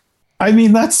 I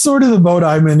mean, that's sort of the boat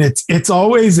I'm in. It's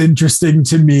always interesting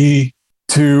to me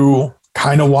to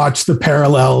kind of watch the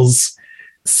parallels,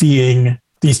 seeing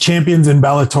these champions in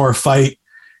Bellator fight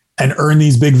and earn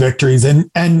these big victories.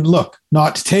 And look,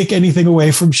 not to take anything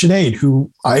away from Sinead, who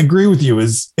I agree with you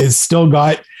is still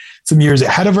got some years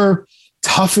ahead of her,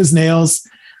 tough as nails.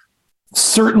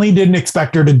 Certainly didn't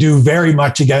expect her to do very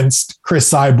much against Chris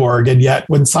Cyborg. And yet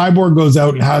when Cyborg goes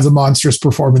out and has a monstrous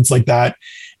performance like that,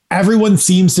 everyone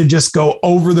seems to just go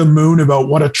over the moon about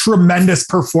what a tremendous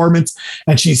performance.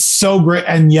 And she's so great.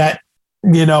 And yet,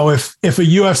 if a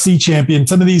UFC champion,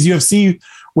 some of these UFC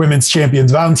women's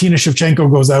champions. Valentina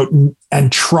Shevchenko goes out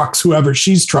and trucks whoever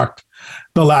she's trucked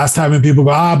the last time, and people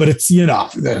go, but it's,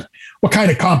 what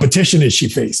kind of competition is she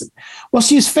facing? Well,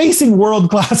 she's facing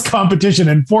world-class competition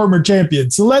and former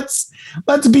champions. So let's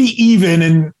be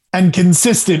even and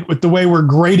consistent with the way we're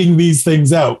grading these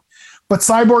things out. But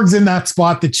Cyborg's in that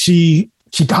spot that she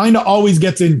kind of always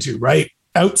gets into, right?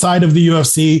 Outside of the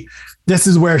UFC, this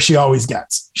is where she always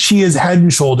gets. She is head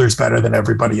and shoulders better than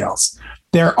everybody else.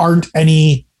 There aren't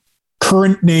any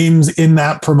current names in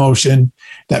that promotion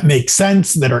that make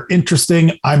sense, that are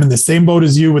interesting. I'm in the same boat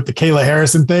as you with the Kayla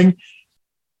Harrison thing.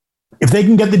 If they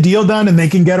can get the deal done and they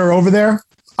can get her over there,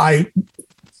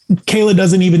 Kayla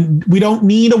doesn't even, we don't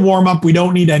need a warm up. We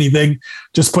don't need anything.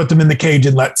 Just put them in the cage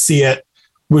and let's see it.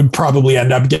 We'd probably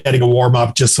end up getting a warm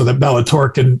up just so that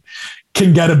Bellator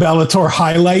can get a Bellator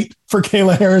highlight for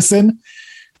Kayla Harrison.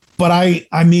 But I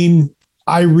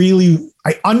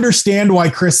understand why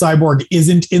Chris Cyborg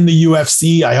isn't in the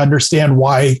UFC. I understand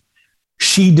why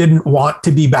she didn't want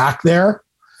to be back there.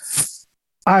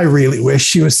 I really wish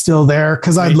she was still there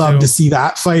because I'd love to see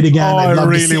that fight again. I'd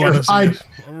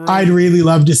really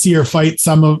love to see her fight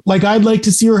I'd like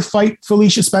to see her fight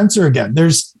Felicia Spencer again.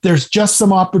 There's just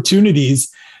some opportunities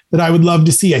that I would love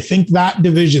to see. I think that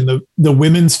division, the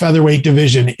women's featherweight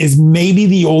division, is maybe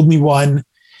the only one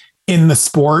in the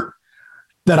sport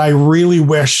that I really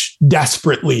wish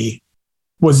desperately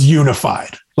was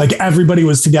unified. Like everybody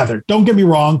was together. Don't get me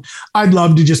wrong. I'd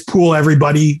love to just pool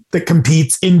everybody that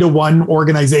competes into one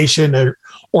organization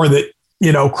or that,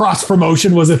 cross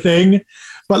promotion was a thing.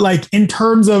 But like in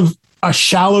terms of a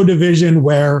shallow division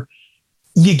where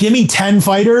you give me 10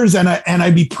 fighters and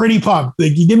I'd be pretty pumped.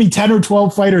 Like you give me 10 or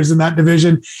 12 fighters in that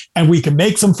division and we can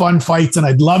make some fun fights and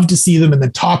I'd love to see them, and the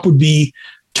top would be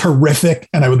terrific.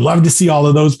 And I would love to see all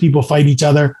of those people fight each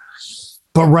other.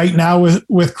 But right now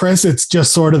with Chris, it's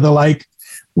just sort of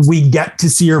we get to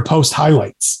see her post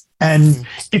highlights and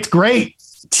it's great.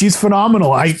 She's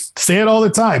phenomenal. I say it all the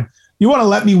time. You want to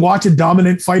let me watch a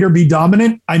dominant fighter be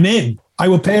dominant? I'm in. I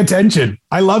will pay attention.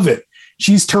 I love it.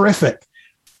 She's terrific.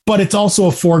 But it's also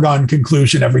a foregone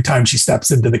conclusion every time she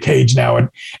steps into the cage now.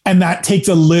 And that takes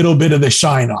a little bit of the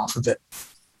shine off of it.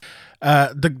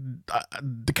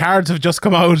 The cards have just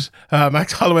come out.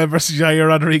 Max Holloway versus Yair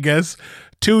Rodriguez.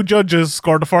 2 judges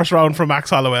scored the first round for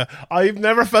Max Holloway. I've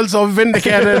never felt so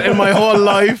vindicated in my whole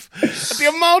life.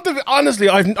 The amount of, honestly,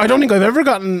 I don't think I've ever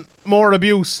gotten more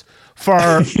abuse for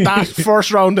that first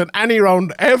round than any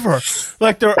round ever.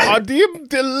 Like the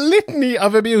litany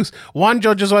of abuse. One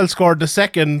judge as well scored the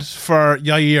second for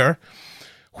Yair,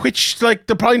 which, like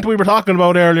the point we were talking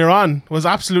about earlier on, was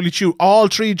absolutely true. All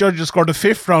 3 judges scored the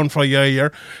 5th round for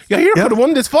Yair. Yair could have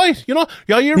won this fight.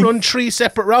 Yair run 3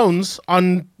 separate rounds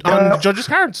on the judges'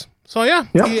 cards. So yeah,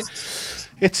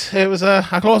 it was a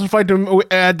closer fight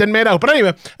than made out. But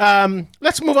anyway,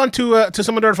 let's move on to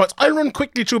some of the other fights. I'll run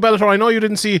quickly through Bellator. I know you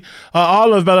didn't see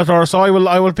all of Bellator, so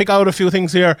I will pick out a few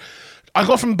things here. I'll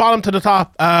go from bottom to the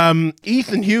top.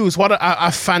 Ethan Hughes, what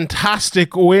a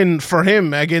fantastic win for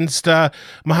him against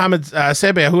Mohamed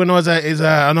Sebe, who I know is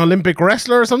an Olympic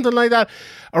wrestler or something like that.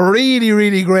 A really,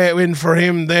 really great win for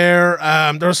him there.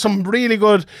 There's some really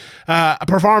good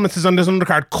performances on this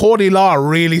undercard. Cody Law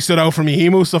really stood out for me. He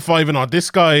moves to 5-0.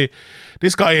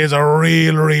 This guy is a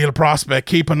real prospect.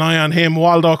 Keep an eye on him.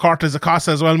 Waldo Cortez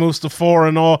Acosta as well moves to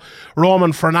 4-0.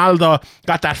 Roman Fernaldo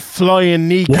got that flying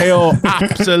knee KO.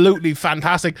 Absolutely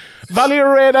fantastic. Valeria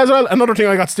Reid as well. Another thing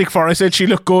I got stick for. I said she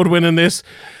looked good winning this.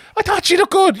 I thought she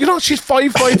looked good. She's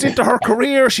 5 fights into her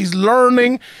career. She's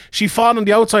learning. She fought on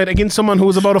the outside against someone who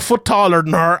was about a foot taller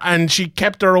than her, and she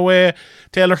kept her away.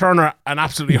 Taylor Turner, an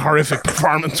absolutely horrific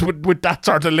performance with that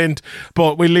sort of lint,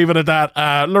 but we'll leave it at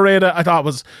that. Loreda, I thought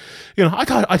was,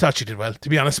 I thought she did well, to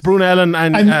be honest. Brunel and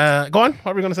go on. What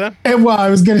were we going to say? Well, I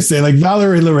was going to say, like,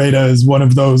 Valerie Loreda is one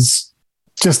of those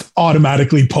just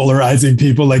automatically polarizing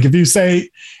people. Like, if you say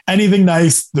anything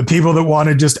nice, the people that want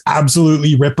to just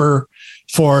absolutely rip her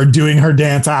for doing her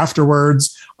dance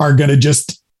afterwards are going to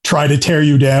just try to tear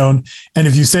you down. And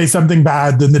if you say something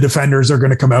bad, then the defenders are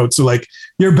going to come out. So like,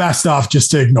 you're best off just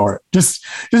to ignore it. Just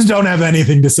don't have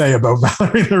anything to say about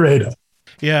Valerie Loreda.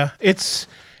 Yeah. It's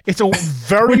a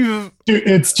very,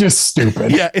 it's just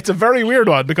stupid. Yeah. It's a very weird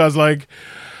one because like,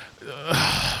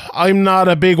 I'm not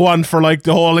a big one for like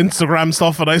the whole Instagram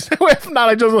stuff, and I stay away from that.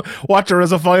 I just watch her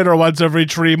as a fighter once every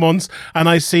 3 months, and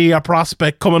I see a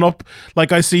prospect coming up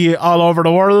like I see all over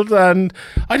the world, and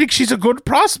I think she's a good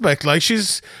prospect. Like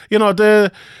she's,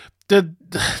 the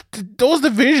those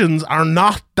divisions are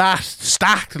not that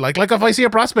stacked. Like if I see a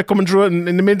prospect coming through in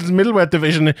the middleweight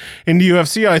division in the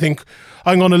UFC, I think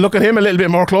I'm going to look at him a little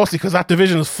bit more closely because that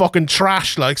division is fucking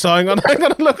trash. Like, so I'm going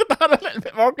to look at that a little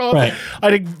bit more closely. Right. I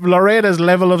think Loreda's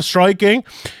level of striking,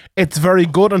 it's very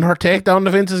good, and her takedown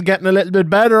defense is getting a little bit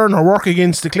better, and her work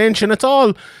against the clinch, and it's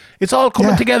all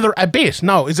coming together a bit.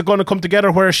 Now, is it going to come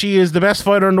together where she is the best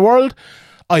fighter in the world?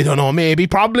 I don't know, maybe,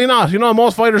 probably not. You know,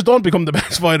 most fighters don't become the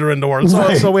best fighter in the world,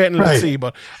 so wait and let's see.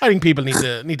 But I think people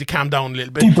need to calm down a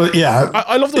little bit. But yeah,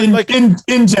 I love the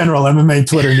in general, MMA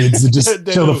Twitter needs to just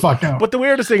chill the fuck out. But the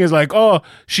weirdest thing is like, oh,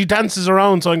 she dances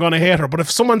around, so I'm going to hate her. But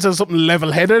if someone says something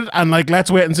level-headed and like,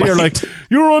 let's wait and see, her like,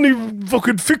 you're only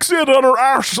fucking fixated on her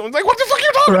arse. I'm like, what the fuck are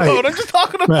you talking about? I'm just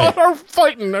talking about her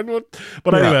fighting.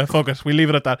 But anyway, fuck it. We leave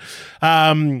it at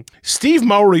that. Steve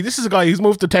Mowry, this is a guy who's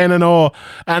moved to 10-0,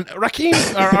 and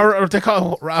Rakim. Or they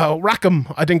call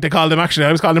Rackham, I think they called him actually.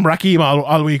 I was calling him Rakim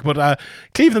all week. But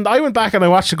Cleveland, I went back and I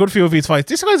watched a good few of his fights.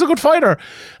 This guy's a good fighter,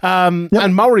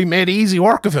 and Mowry made easy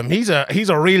work of him. He's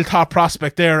a real top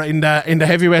prospect there in the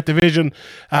heavyweight division,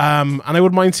 and I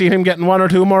wouldn't mind seeing him getting one or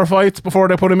two more fights before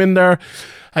they put him in there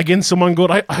against someone good.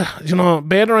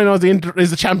 Bader, I know is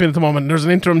the champion at the moment. There's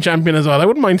an interim champion as well. I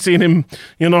wouldn't mind seeing him,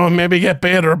 maybe get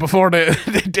Bader before they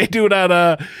do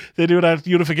that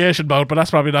unification bout, but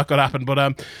that's probably not going to happen.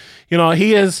 But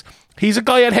he's a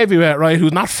guy at heavyweight, right,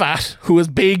 who's not fat, who is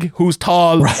big, who's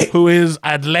tall, who is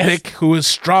athletic, who is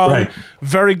strong,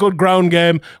 very good ground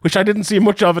game, which I didn't see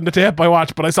much of in the tape I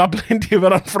watched, but I saw plenty of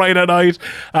it on Friday night,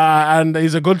 and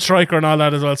he's a good striker and all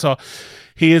that as well. So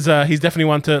he's definitely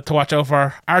one to watch out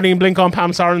for. Arlene Blinko and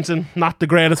Pam Sorensen, not the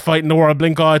greatest fight in the world.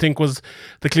 Blinko, I think, was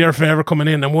the clear favourite coming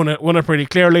in and won it pretty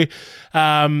clearly.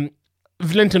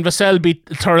 Valentin Vassell beat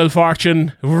Tyrell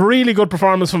Fortune. Really good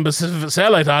performance from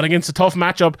Vassell, I thought, against a tough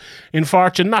matchup in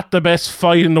Fortune. Not the best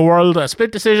fight in the world. A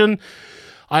split decision.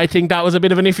 I think that was a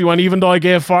bit of an iffy one, even though I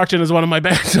gave Fortune as one of my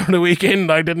bets on the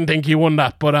weekend. I didn't think he won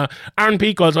that. But Aaron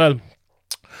Pico as well.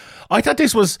 I thought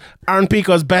this was Aaron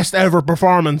Pico's best ever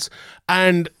performance,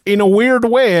 and in a weird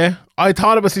way, I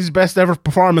thought it was his best ever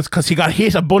performance because he got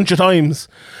hit a bunch of times,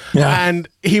 and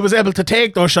he was able to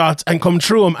take those shots and come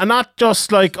through them, and not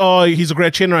just like, oh, he's a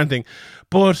great chin or anything,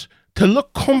 but to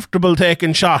look comfortable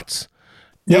taking shots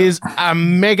is a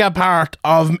mega part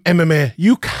of MMA.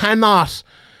 You cannot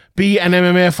be an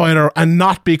MMA fighter and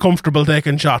not be comfortable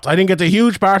taking shots. I think it's a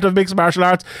huge part of mixed martial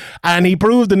arts, and he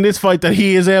proved in this fight that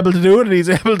he is able to do it and he's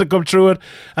able to come through it.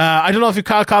 I don't know if you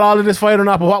caught all of this fight or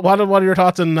not, but what are your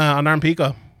thoughts on Aaron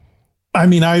Pico? I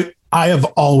mean, I have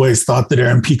always thought that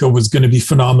Aaron Pico was going to be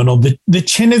phenomenal. The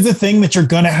chin is a thing that you're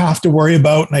going to have to worry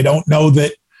about, and I don't know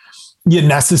that you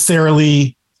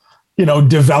necessarily,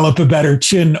 develop a better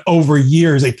chin over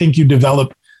years. I think you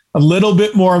develop a little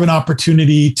bit more of an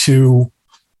opportunity to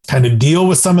kind of deal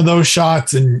with some of those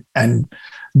shots and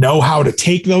know how to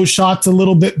take those shots a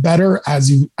little bit better,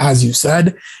 as you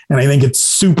said. And I think it's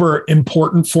super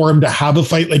important for him to have a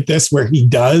fight like this where he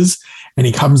does, and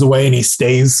he comes away and he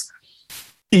stays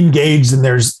engaged. And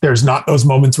there's not those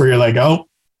moments where you're like, oh,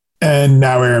 and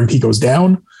now Aaron Pico's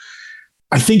down.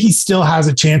 I think he still has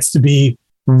a chance to be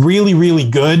really, really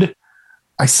good.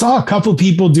 I saw a couple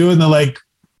people doing the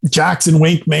Jackson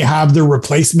Wink may have their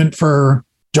replacement for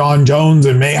John Jones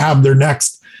and may have their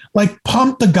next,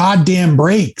 pump the goddamn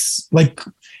brakes.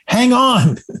 Hang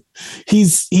on.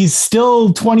 He's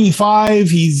still 25.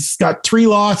 He's got 3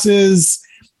 losses.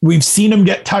 We've seen him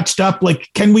get touched up.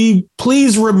 Can we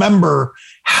please remember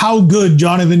how good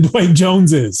Jonathan Dwight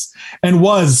Jones is and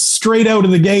was straight out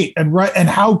of the gate, and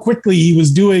how quickly he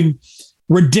was doing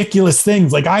ridiculous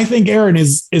things. I think Aaron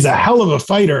is a hell of a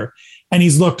fighter, and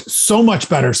he's looked so much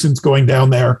better since going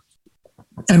down there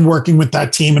and working with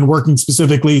that team and working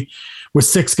specifically with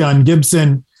Six Gun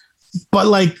Gibson. But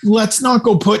let's not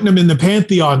go putting him in the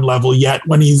Pantheon level yet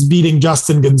when he's beating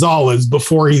Justin Gonzalez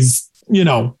before he's,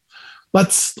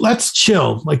 let's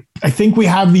chill. I think we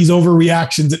have these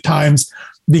overreactions at times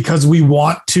because we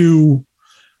want to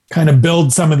kind of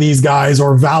build some of these guys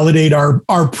or validate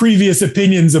our previous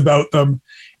opinions about them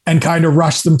and kind of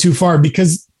rush them too far,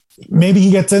 because maybe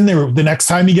he gets in there the next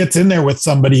time he gets in there with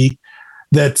somebody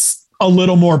that's a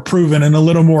little more proven and a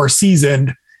little more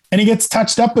seasoned, and he gets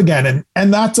touched up again.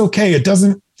 And that's okay. It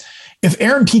doesn't, if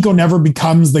Aaron Pico never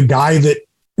becomes the guy that,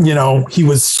 he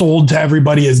was sold to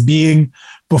everybody as being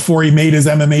before he made his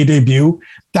MMA debut,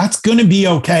 that's going to be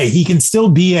okay. He can still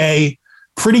be a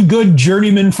pretty good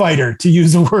journeyman fighter, to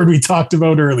use the word we talked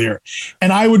about earlier.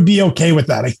 And I would be okay with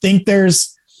that. I think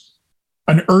there's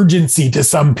an urgency to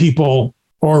some people,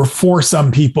 or for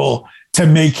some people, to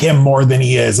make him more than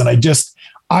he is. And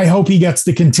I hope he gets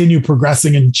to continue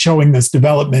progressing and showing this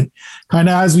development. Kind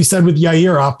of as we said with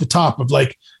Yair off the top of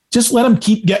like, just let him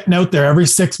keep getting out there every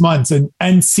 6 months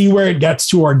and see where it gets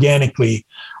to organically,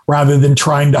 rather than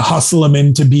trying to hustle him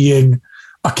into being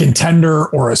a contender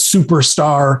or a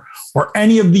superstar or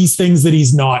any of these things that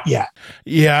he's not yet.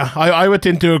 Yeah, I would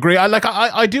tend to agree.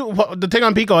 I do. The thing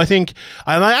on Pico, I think,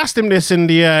 and I asked him this in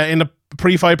the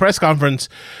pre-fight press conference,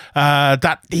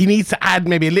 that he needs to add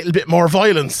maybe a little bit more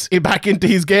violence back into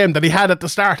his game than he had at the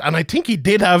start, and I think he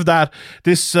did have that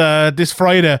this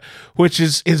Friday, which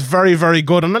is very, very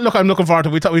good. And look, I'm looking forward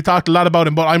to it. We talked a lot about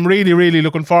him, but I'm really, really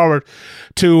looking forward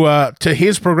to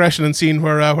his progression and seeing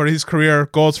where his career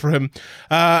goes for him.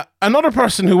 Another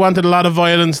person who wanted a lot of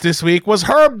violence this week was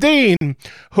Herb Dean,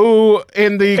 who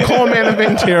in the co-main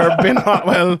event here, Ben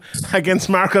Rothwell against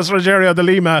Marcos Rogerio de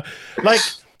Lima, like,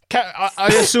 I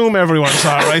assume everyone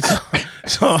saw it, right?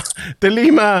 So De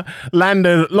Lima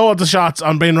landed loads of shots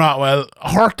on Ben Rothwell,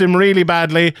 hurt him really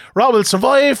badly. Rothwell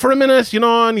survived for a minute,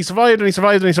 and he survived and he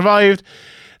survived and he survived.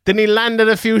 Then he landed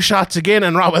a few shots again,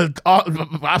 and Rothwell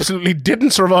absolutely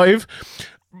didn't survive.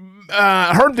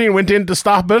 Herb Dean went in to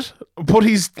stop it, put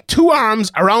his 2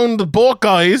 arms around both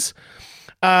guys,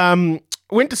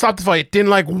 went to stop the fight, then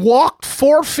walked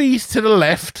 4 feet to the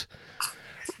left.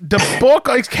 The both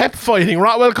guys kept fighting.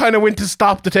 Rothwell kind of went to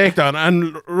stop the takedown,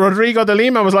 and Rodrigo de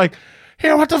Lima was like,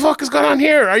 "Here, what the fuck is going on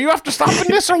here? Are you after stopping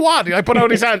this or what?" I put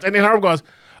out his hands, and then Herb goes,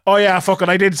 "Oh yeah, fuck it,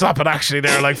 I did stop it actually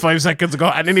there 5 seconds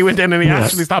ago." And then he went in and he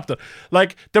actually stopped it.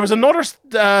 There was another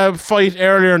fight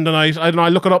earlier in the night. I don't know. I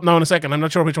look it up now in a second. I'm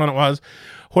not sure which one it was,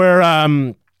 where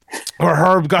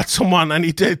Herb got someone and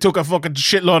he took a fucking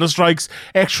shitload of strikes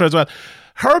extra as well.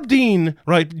 Herb Dean,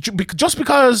 right, just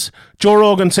because Joe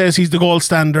Rogan says he's the gold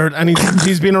standard and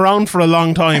he's been around for a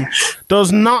long time,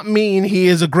 does not mean he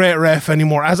is a great ref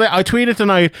anymore. As I tweeted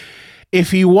tonight, if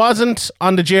he wasn't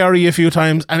on the JRE a few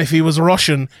times and if he was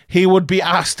Russian, he would be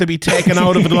asked to be taken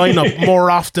out of the lineup more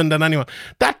often than anyone.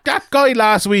 That guy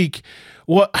last week,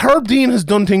 Herb Dean has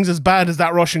done things as bad as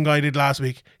that Russian guy did last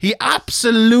week. He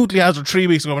absolutely has, or 3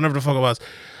 weeks ago, whenever the fuck it was.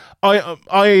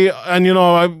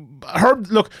 Herb,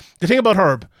 look, the thing about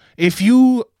Herb, if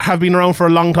you have been around for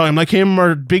a long time, like him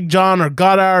or Big John or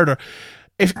Goddard,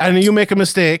 and you make a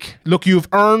mistake, look, you've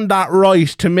earned that right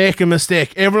to make a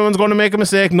mistake. Everyone's going to make a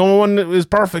mistake. No one is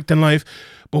perfect in life.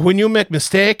 But when you make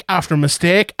mistake after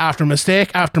mistake after mistake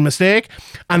after mistake,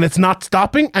 and it's not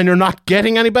stopping and you're not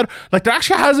getting any better, there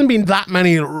actually hasn't been that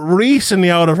many recently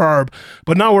out of Herb,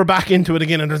 but now we're back into it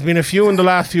again, and there's been a few in the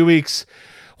last few weeks.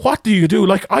 What do you do?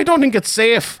 I don't think it's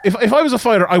safe. If I was a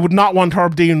fighter, I would not want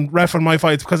Herb Dean reffing my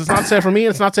fights because it's not safe for me and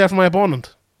it's not safe for my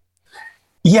opponent.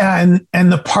 Yeah,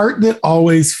 and the part that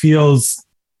always feels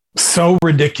so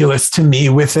ridiculous to me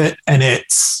with it, and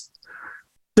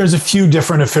there's a few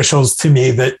different officials to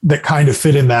me that kind of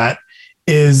fit in that,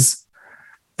 is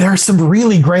there are some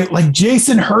really great,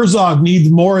 Jason Herzog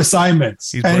needs more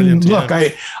assignments. And look, yeah.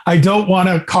 I don't want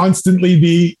to constantly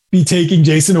be taking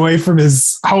Jason away from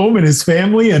his home and his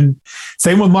family. And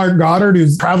same with Mark Goddard,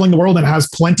 who's traveling the world and has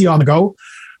plenty on the go.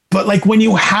 But when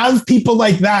you have people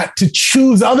like that, to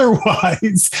choose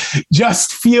otherwise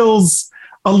just feels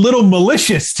a little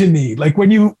malicious to me. When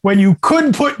you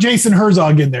could put Jason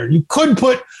Herzog in there, you could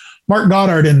put Mark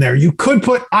Goddard in there, you could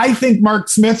put, I think, Mark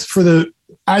Smith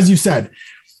as you said,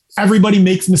 everybody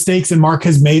makes mistakes, and Mark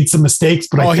has made some mistakes,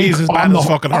 but I think he's as bad as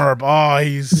fucking Herb.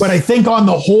 But I think on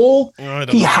the whole,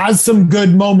 he has some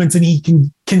good moments, and he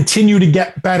can continue to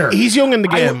get better. He's young in the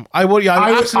game. I would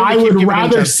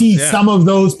rather see some of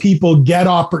those people get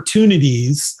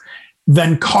opportunities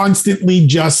than constantly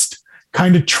just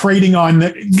kind of trading on,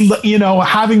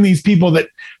 having these people that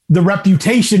the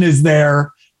reputation is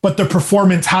there, but the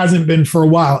performance hasn't been for a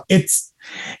while. It's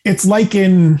like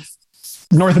in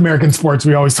North American sports,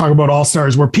 we always talk about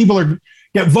all-stars, where people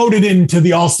get voted into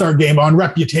the all-star game on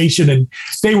reputation, and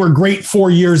they were great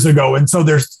 4 years ago, and so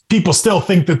there's people still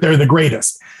think that they're the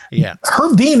greatest. Yeah,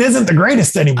 Herb Dean isn't the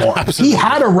greatest anymore. Absolutely. He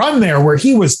had a run there where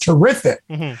he was terrific,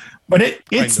 but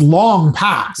it's long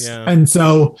past, and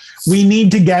so we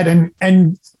need to get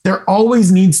and there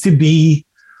always needs to be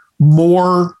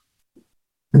more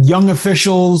young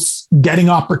officials getting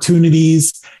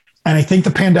opportunities. And I think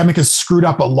the pandemic has screwed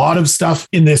up a lot of stuff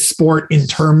in this sport in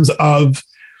terms of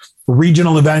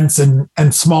regional events and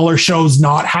smaller shows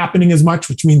not happening as much,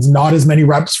 which means not as many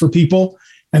reps for people.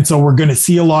 And so we're going to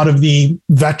see a lot of the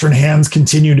veteran hands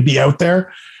continue to be out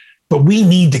there. But we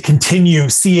need to continue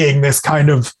seeing this kind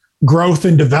of growth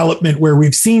and development where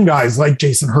we've seen guys like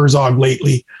Jason Herzog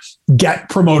lately get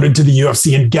promoted to the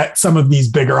UFC and get some of these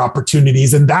bigger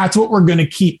opportunities. And that's what we're going to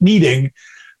keep needing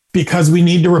because we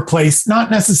need to replace,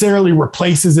 not necessarily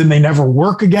replaces and they never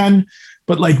work again,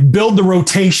 but like build the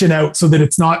rotation out so that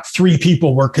it's not 3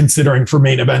 people we're considering for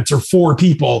main events or 4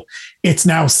 people. It's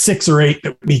now 6 or 8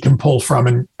 that we can pull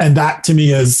from. And that to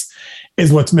me is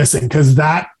what's missing. Cause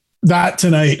that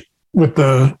tonight with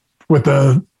the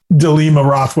DeLima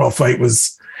Rothwell fight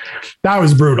was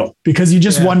brutal, because you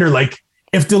just wonder, like,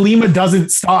 if DeLima doesn't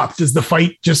stop, does the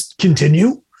fight just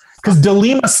continue? Because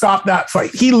DeLima stopped that fight.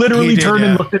 He literally turned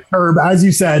and looked at Herb, as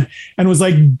you said, and was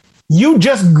like, you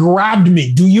just grabbed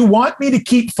me. Do you want me to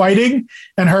keep fighting?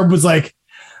 And Herb was like,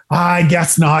 I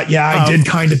guess not. Yeah, I did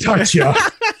kind of touch you.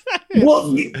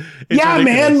 Well, yeah, ridiculous.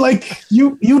 Man, like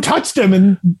you touched him,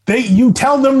 and you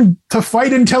tell them to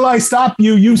fight until I stop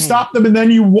you. You stop them, and then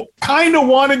you kind of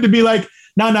wanted to be like,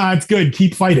 no, it's good.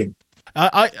 Keep fighting.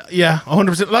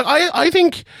 100%. Like I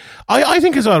think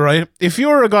it's all right. If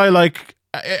you're a guy like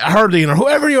Herdine or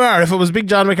whoever you are, if it was Big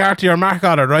John McCarthy or Mark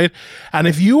Goddard, right? And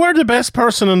if you are the best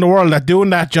person in the world at doing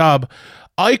that job,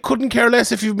 I couldn't care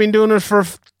less if you've been doing it for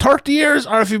 30 years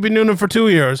or if you've been doing it for 2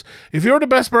 years. If you're the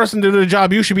best person to do the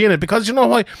job, you should be in it, because you know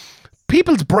why?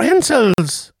 People's brain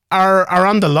cells are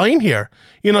on the line here.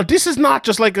 You know, this is not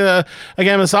just like a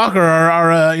game of soccer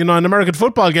or an American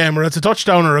football game where it's a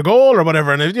touchdown or a goal or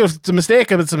whatever. And if it's a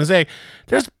mistake, it's a mistake.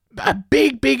 There's a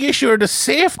big issue. The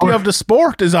safety of the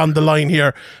sport is on the line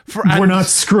here. We're not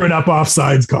screwing up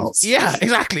offsides calls. Yeah,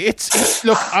 exactly. It's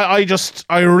look,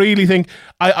 I really think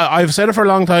I've said it for a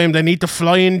long time. They need to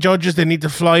fly in judges. They need to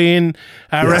fly in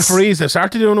referees. They've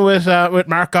started doing it with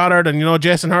Mark Goddard and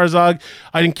Jason Herzog.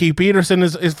 I think Keith Peterson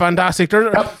is fantastic.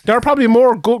 There are probably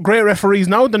more great referees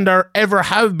now than there ever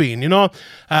have been.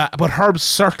 But Herb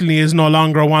certainly is no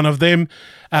longer one of them.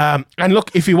 And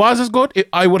look, if he was as good,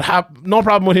 I would have no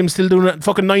problem with him still doing it at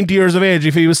fucking 90 years of age.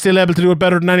 If he was still able to do it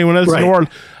better than anyone else in the world,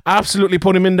 absolutely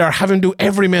put him in there, have him do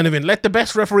every main event, let the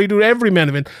best referee do every main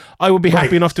event. I would be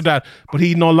happy enough to do that, but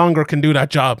he no longer can do that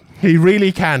job. He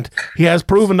really can't. He has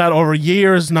proven that over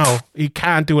years now. He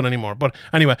can't do it anymore. But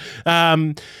anyway,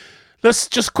 let's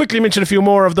just quickly mention a few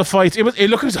more of the fights. It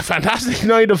was a fantastic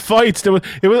night of fights.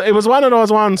 It was one of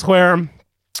those ones where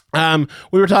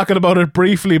we were talking about it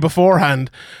briefly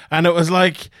beforehand, and it was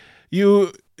like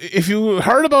if you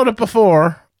heard about it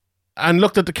before and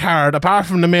looked at the card, apart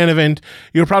from the main event,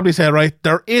 you'd probably say, right,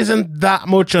 there isn't that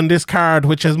much on this card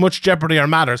which has much jeopardy or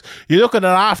matters. You look at it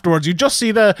afterwards, you just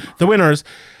see the winners.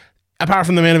 Apart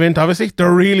from the main event, obviously, there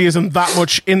really isn't that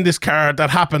much in this card that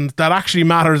happened that actually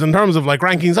matters in terms of like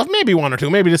rankings of maybe one or two,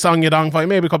 maybe the Song Yadong fight,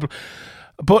 maybe a couple.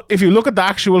 But if you look at the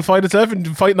actual fight itself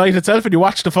and fight night itself and you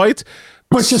watch the fights,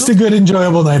 it's just a good,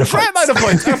 enjoyable night of fights. Great night of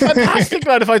fights. A fantastic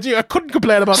night of fights. I couldn't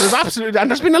complain about it. There's absolutely, and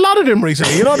there's been a lot of them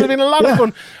recently. There's been a lot of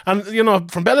fun. And,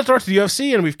 from Bellator to the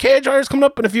UFC, and we've Cage Warriors coming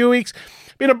up in a few weeks.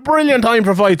 Been a brilliant time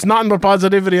for fights. Nothing but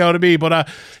positivity out of me. But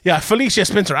Felicia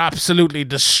Spencer absolutely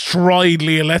destroyed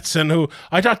Leah Letson, who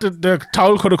I thought the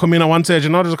towel could have come in at one stage. I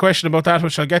know there's a question about that,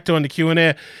 which I'll get to in the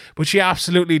Q&A. But she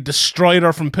absolutely destroyed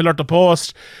her from pillar to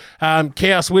post.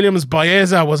 Chaos Williams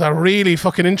Baeza was a really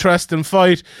fucking interesting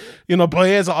fight.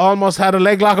 Baeza almost had a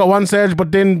leg lock at one stage,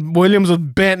 but then Williams was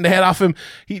baiting the head off him.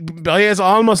 Baeza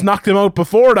almost knocked him out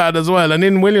before that as well, and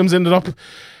then Williams ended up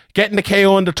getting the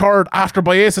KO in the third after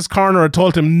Baeza's corner had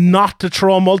told him not to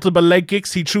throw multiple leg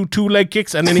kicks. He threw 2 leg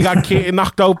kicks and then he got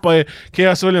knocked out by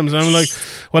Chaos Williams. And I'm like,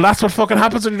 well, that's what fucking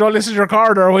happens when you don't listen to your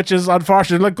corner, which is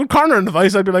unfortunate. Like, good cornering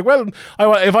advice. I'd be like, well,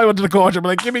 if I went to the coach, I'd be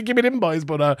like, give me them boys.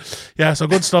 But so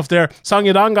good stuff there. Song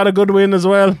Yadong got a good win as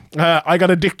well. I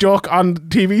got a dick joke on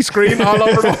TV screen all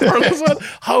over the world as well.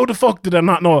 How the fuck did I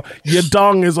not know?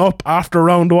 Yadong is up after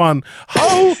round 1.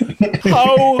 How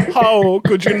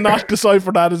could you not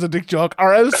decipher that as a dick joke,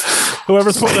 or else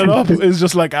whoever's putting it up is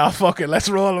just like, fuck it, let's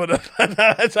roll with it.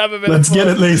 Let's have a bit let's of fun. Get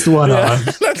at least one on.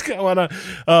 Let's get one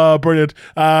on. Brilliant.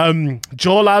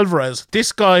 Joel Alvarez,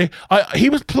 this guy, he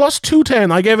was plus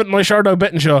 210. I gave it my Shardow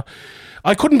betting show.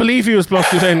 I couldn't believe he was plus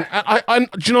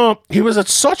 210. He was at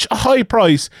such a high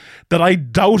price that I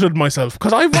doubted myself,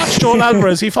 because I watched Joel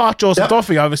Alvarez. He fought Joseph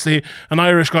Duffy, obviously an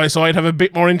Irish guy, so I'd have a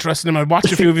bit more interest in him. I'd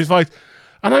watch a few of his fights.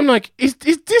 And I'm like, is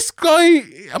this guy,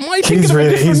 am I thinking of a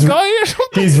different guy or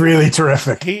something? He's really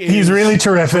terrific. He's really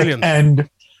terrific. Brilliant. And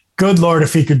good Lord,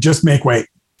 if he could just make weight.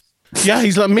 Yeah,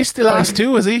 he's missed the last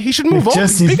 2, is he? He should move up.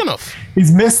 He's big enough.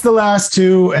 He's missed the last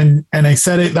 2. And I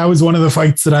said it, that was one of the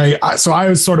fights that I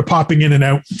was sort of popping in and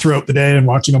out throughout the day and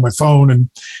watching on my phone and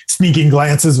sneaking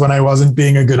glances when I wasn't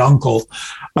being a good uncle.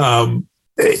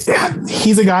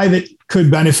 He's a guy that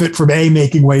could benefit from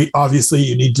making weight. Obviously,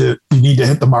 you need to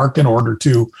hit the mark in order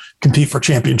to compete for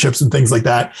championships and things like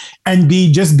that, and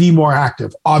just be more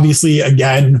active. Obviously,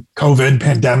 again, COVID,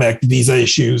 pandemic, visa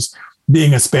issues,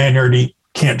 being a Spaniard, he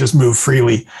can't just move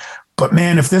freely. But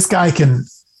man, if this guy can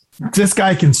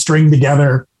string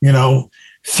together,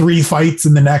 3 fights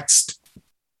in the next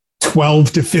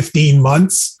 12 to 15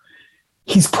 months,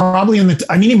 he's probably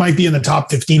he might be in the top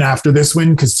 15 after this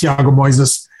win, because Thiago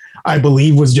Moises, I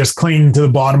believe, was just clinging to the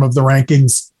bottom of the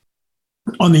rankings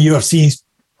in the UFC's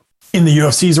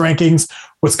rankings,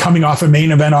 was coming off a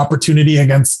main event opportunity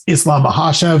against Islam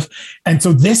Makhachev. And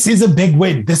so this is a big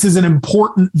win. This is an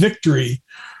important victory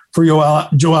for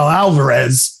Joel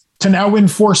Alvarez to now win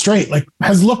 4 straight.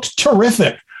 Has looked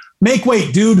terrific. Make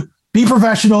weight, dude. Be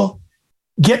professional.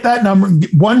 Get that number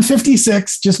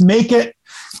 156. Just make it.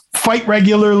 Fight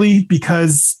regularly,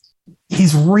 because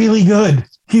he's really good.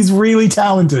 He's really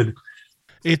talented.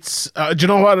 It's do you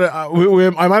know what?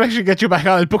 I might actually get you back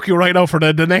on. I'll book you right now for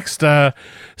the next state of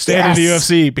the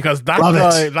UFC, because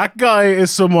that guy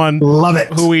is someone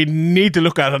who we need to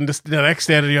look at on the next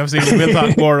state of the UFC. We'll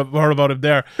talk more about him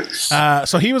there.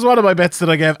 So he was one of my bets that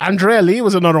I gave. Andrea Lee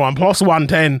was another one, plus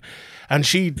 110. And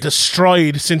she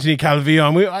destroyed Cynthia Calvillo.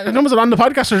 And I don't know, was it on the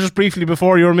podcast or just briefly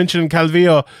before you were mentioning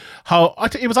Calvillo? How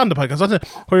it was on the podcast, wasn't it?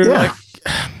 Where you're like,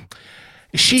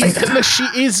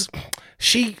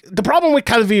 the problem with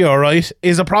Calvillo, right,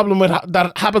 is a problem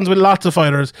that happens with lots of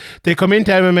fighters. They come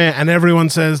into MMA and everyone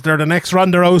says they're the next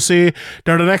Ronda Rousey,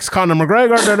 they're the next Conor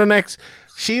McGregor, they're the next.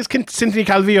 She's Cynthia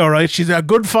Calvillo, right? She's a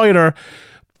good fighter,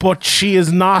 but she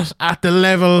is not at the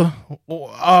level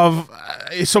of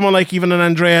someone like even an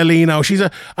Andrea Lee now.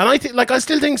 I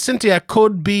still think Cynthia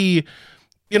could be,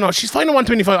 she's fighting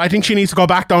 125. I think she needs to go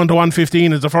back down to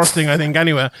 115 is the first thing, I think,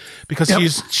 anyway, because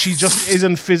she just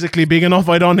isn't physically big enough,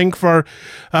 I don't think, for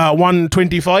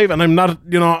 125. And I'm not,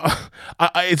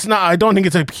 I don't think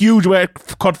it's a huge weight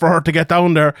cut for her to get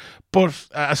down there, but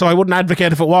so I wouldn't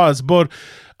advocate if it was, but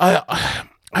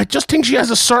I just think she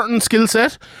has a certain skill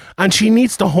set, and she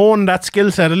needs to hone that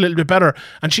skill set a little bit better.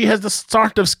 And she has the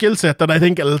sort of skill set that I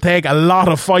think it'll take a lot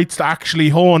of fights to actually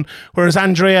hone. Whereas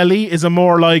Andrea Lee is a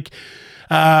more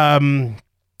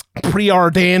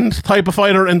preordained type of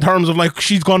fighter, in terms of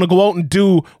she's going to go out and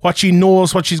do what she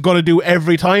knows what she's going to do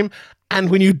every time. And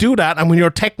when you do that, and when you're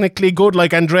technically good,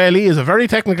 like Andrea Lee is a very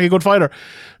technically good fighter,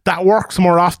 that works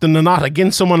more often than not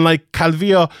against someone like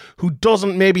Calvillo, who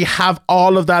doesn't maybe have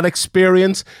all of that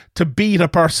experience to beat a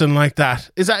person like that.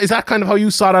 Is that kind of how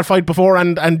you saw that fight before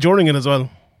and during it as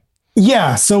well?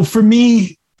 Yeah. So for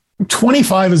me,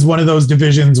 25 is one of those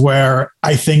divisions where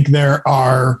I think there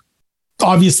are,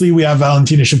 obviously we have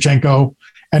Valentina Shevchenko,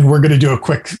 and we're going to do a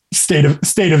quick state of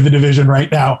the division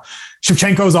right now.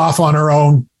 Shevchenko's off on her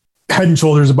own, head and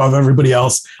shoulders above everybody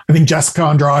else. I think Jessica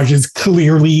Andrade is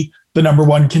clearly the number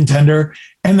 1 contender.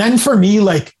 And then for me,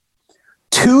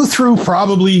 2 through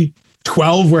probably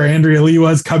 12, where Andrea Lee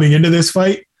was coming into this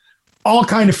fight, all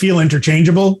kind of feel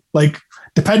interchangeable.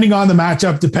 Depending on the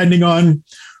matchup, depending on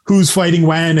who's fighting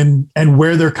when and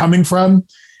where they're coming from,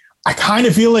 I kind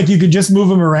of feel like you could just move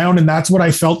them around. And that's what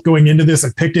I felt going into this. I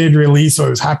picked Andrea Lee, so I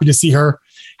was happy to see her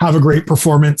have a great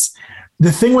performance.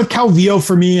 The thing with Calvillo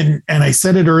for me, and I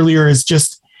said it earlier, is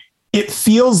just, it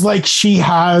feels like she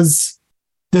has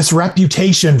this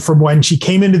reputation from when she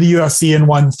came into the UFC and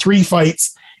won 3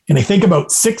 fights in, I think,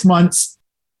 about 6 months,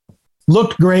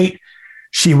 looked great.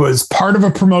 She was part of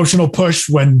a promotional push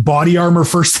when Body Armor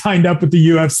first signed up with the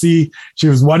UFC. She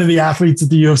was one of the athletes that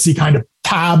the UFC kind of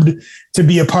tabbed to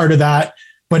be a part of that.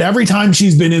 But every time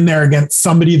she's been in there against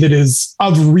somebody that is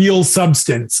of real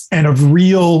substance and of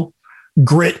real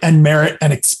grit and merit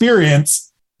and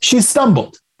experience, she's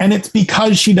stumbled. And it's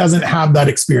because she doesn't have that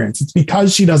experience. It's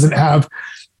because she doesn't have,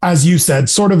 as you said,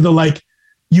 sort of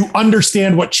you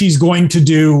understand what she's going to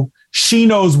do. She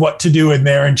knows what to do in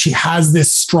there, and she has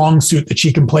this strong suit that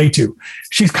she can play to.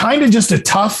 She's kind of just a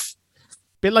tough,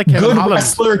 bit like Kevin good Holland.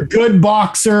 Wrestler, good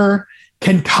boxer,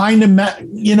 can kind of,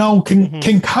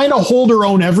 can kind of hold her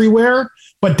own everywhere,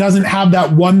 but doesn't have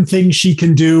that one thing she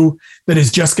can do that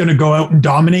is just going to go out and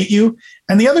dominate you.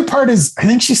 And the other part is, I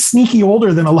think she's sneaky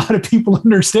older than a lot of people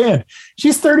understand.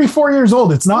 She's 34 years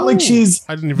old. It's not like she's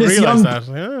I didn't even realize that.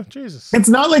 Yeah, Jesus. It's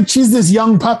not like she's this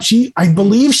young pup. I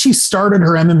believe she started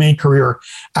her MMA career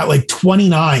at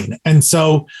 29. And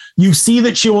so you see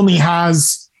that she only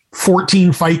has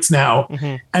 14 fights now,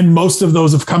 and most of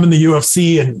those have come in the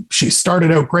UFC, and she started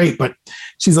out great, but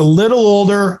she's a little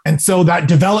older, and so that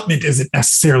development isn't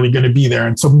necessarily going to be there.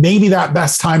 And so maybe that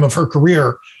best time of her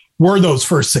career were those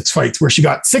first 6 fights where she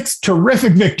got 6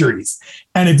 terrific victories,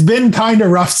 and it's been kind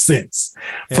of rough since.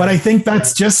 Yeah. But I think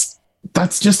that's just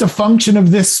a function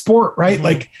of this sport,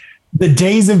 right? The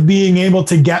days of being able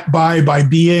to get by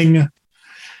being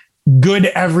good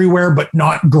everywhere but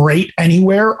not great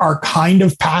anywhere are kind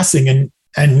of passing. And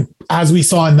And as we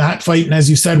saw in that fight, and as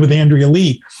you said with Andrea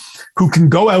Lee, who can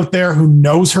go out there, who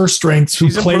knows her strengths,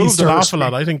 She's who plays improved to an her awful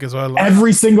lot, I think, as well.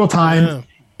 every single time. Yeah.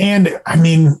 And I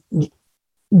mean,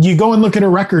 you go and look at her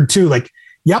record too. Like,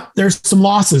 yep, there's some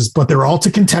losses, but they're all to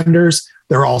contenders.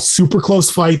 They're all super close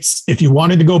fights. If you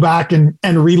wanted to go back and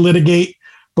relitigate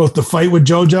both the fight with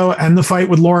JoJo and the fight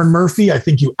with Lauren Murphy, I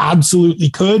think you absolutely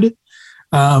could.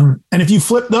 And if you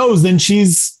flip those, then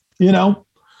she's, 15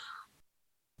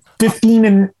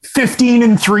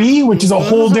 and 3, which is a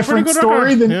whole different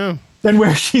story than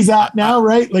where she's at now,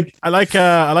 right? Like, I like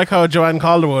how Joanne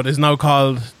Calderwood is now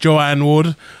called Joanne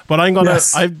Wood, but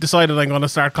I've decided I'm gonna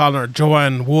start calling her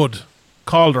Joanne Wood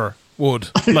Calder Wood,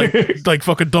 like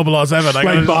fucking 007.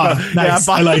 like Bob. Nice.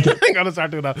 I like it. I'm gonna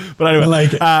start doing that. But anyway, I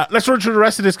like it. Let's run through the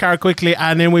rest of this card quickly,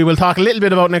 and then we will talk a little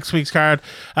bit about next week's card.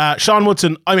 Sean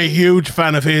Woodson, I'm a huge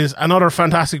fan of his. Another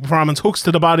fantastic performance, hooks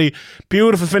to the body,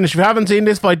 beautiful finish. If you haven't seen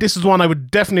this fight, this is one I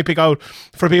would definitely pick out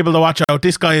for people to watch out.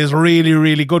 This guy is really,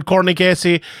 really good. Courtney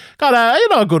Casey got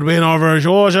a good win over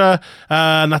Georgia.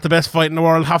 Not the best fight in the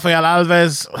world. Rafael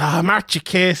Alves, Marcia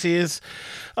Casey is.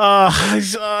 My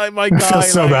God! I feel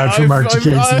so bad for Marcia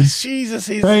Casey. Jesus,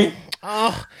 he's right?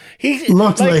 He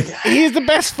looked like he's the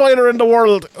best fighter in the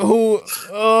world. Who?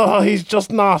 He's just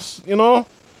not. Yeah,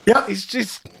 he's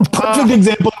just perfect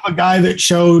example of a guy that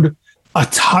showed a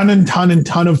ton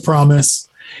of promise,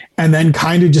 and then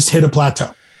kind of just hit a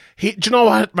plateau. Do you know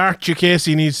what Marcia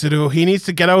Casey needs to do? He needs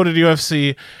to get out of the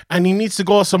UFC and he needs to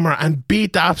go somewhere and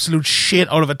beat the absolute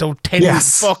shit out of it. Those 10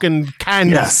 fucking cans.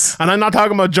 Yes. And I'm not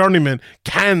talking about journeyman.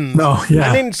 Cans. No, yeah.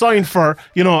 And then sign for,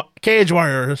 Cage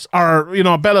Warriors or,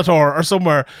 Bellator or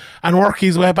somewhere and work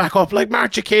his way back up. Like,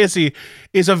 Marcia Casey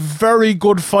is a very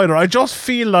good fighter. I just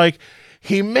feel like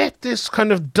he met this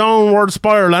kind of downward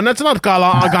spiral, and it's not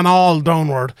gone all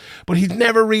downward, but he's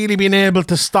never really been able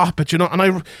to stop it,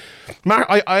 And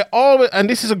I always, and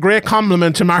this is a great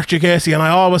compliment to Marcia Casey, and I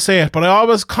always say it, but I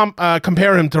always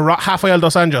compare him to Rafael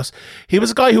Dos Anjos. He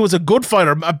was a guy who was a good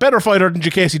fighter, a better fighter than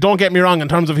Casey, don't get me wrong, in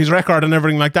terms of his record and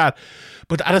everything like that.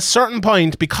 But at a certain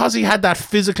point, because he had that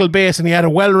physical base and he had a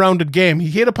well-rounded game, he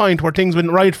hit a point where things went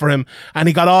right for him and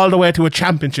he got all the way to a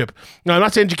championship. Now, I'm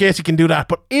not saying Casey can do that,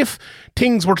 but if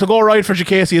things were to go right for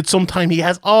Casey at some time, he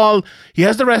has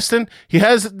the wrestling,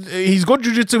 he's good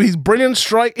jiu-jitsu, he's brilliant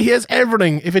strike, he has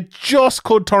everything. If it just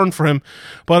could turn for him.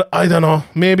 But I don't know,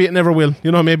 maybe it never will.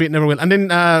 Maybe it never will. And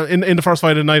then in the first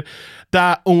fight of the night,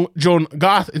 Da Ung Jun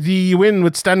got the win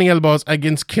with standing elbows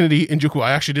against Kennedy Njoku.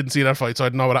 I actually didn't see that fight, so I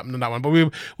don't know what happened in that one, but we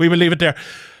will leave it there.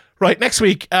 Right, next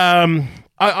week, I'm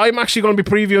actually going to be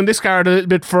previewing this card a little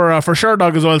bit for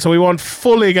Sherdog as well, so we won't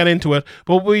fully get into it,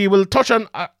 but we will touch on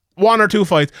one or two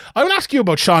fights. I will ask you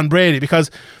about Sean Brady because,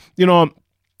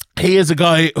 he is a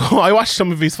guy, I watched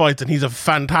some of his fights and he's a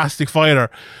fantastic fighter.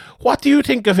 What do you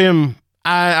think of him?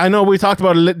 I know we talked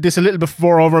about this a little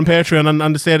before over on Patreon and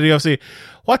on the State of the UFC.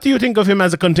 What do you think of him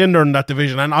as a contender in that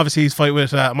division? And obviously his fight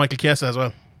with Michael Chiesa as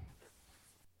well.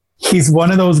 He's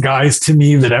one of those guys to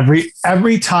me that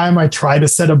every time I try to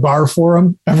set a bar for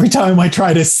him, every time I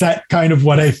try to set kind of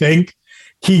what I think,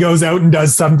 he goes out and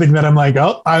does something that I'm like,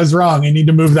 oh, I was wrong. I need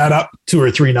to move that up 2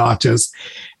 or 3 notches.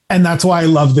 And that's why I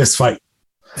love this fight.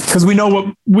 Because we know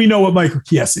what Michael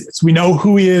Chiesa is. We know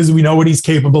who he is. We know what he's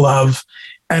capable of.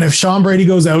 And if Sean Brady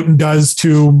goes out and does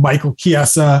to Michael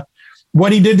Chiesa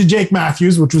what he did to Jake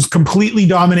Matthews, which was completely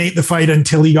dominate the fight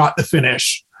until he got the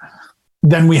finish,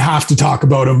 then we have to talk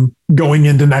about him going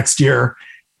into next year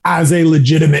as a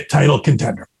legitimate title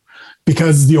contender.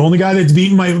 Because the only guy that's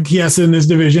beaten Michael Chiesa in this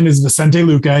division is Vicente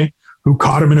Luque, who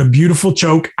caught him in a beautiful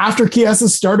choke after Chiesa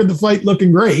started the fight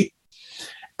looking great.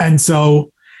 And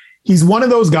so he's one of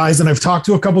those guys, and I've talked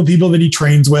to a couple of people that he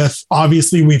trains with.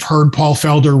 Obviously, we've heard Paul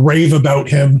Felder rave about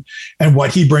him and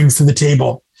what he brings to the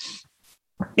table.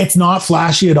 It's not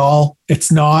flashy at all.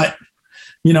 It's not,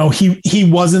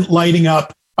 he wasn't lighting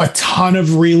up a ton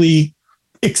of really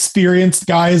experienced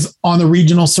guys on the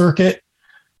regional circuit,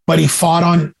 but he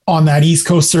fought on that East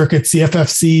Coast circuit,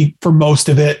 CFFC, for most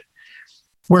of it,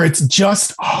 where it's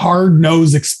just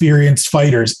hard-nosed, experienced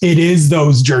fighters. It is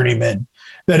those journeymen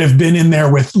that have been in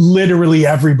there with literally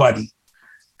everybody.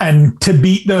 And to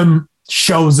beat them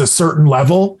shows a certain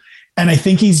level. And I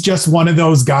think he's just one of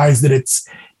those guys that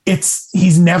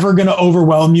he's never going to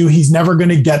overwhelm you. He's never going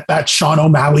to get that Sean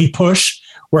O'Malley push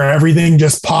where everything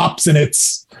just pops and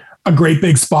it's a great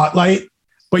big spotlight.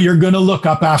 But you're going to look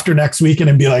up after next weekend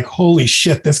and be like, holy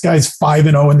shit, this guy's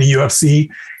 5-0 in the UFC.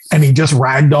 And he just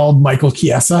ragdolled Michael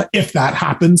Chiesa. If that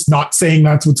happens, not saying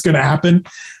that's what's going to happen,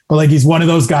 but like, he's one of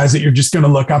those guys that you're just going to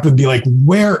look up and be like,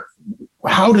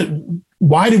 why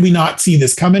did we not see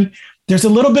this coming? there's a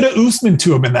little bit of Usman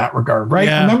to him in that regard, right?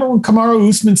 Yeah. Remember when Kamaru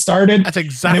Usman started? That's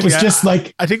exactly. And it was just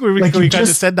like, I think we kind of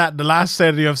said that in the last set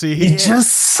of the UFC. You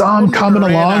just saw him coming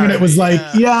along, and it was like,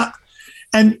 yeah.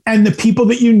 And the people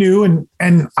that you knew,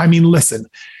 and I mean, listen,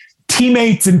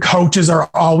 teammates and coaches are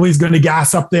always going to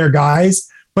gas up their guys,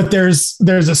 but there's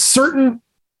a certain,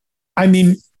 I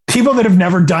mean, people that have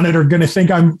never done it are going to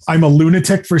think I'm a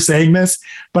lunatic for saying this,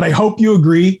 but I hope you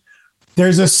agree.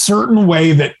 There's a certain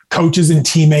way that coaches and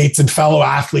teammates and fellow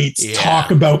athletes talk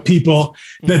about people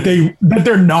that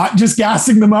they're not just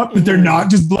gassing them up, that they're not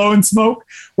just blowing smoke,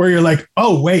 where you're like,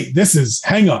 oh, wait,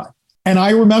 hang on. And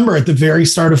I remember at the very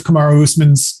start of Kamaru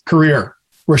Usman's career,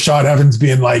 Rashad Evans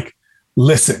being like,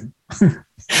 listen,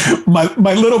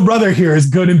 my little brother here is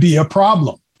going to be a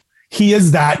problem. He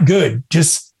is that good.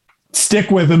 Just stick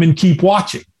with him and keep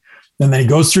watching. And then he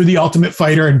goes through the Ultimate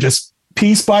Fighter, and just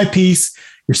piece by piece,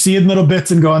 you're seeing little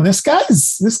bits and going, this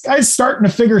guy's starting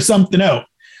to figure something out.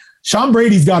 Sean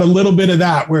Brady's got a little bit of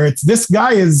that, where it's this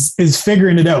guy is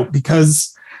figuring it out,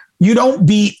 because you don't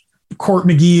beat Court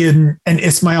McGee and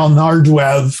Ismail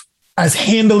Nardwev as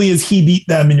handily as he beat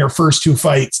them in your first two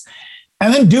fights.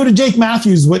 And then do to Jake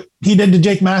Matthews what he did to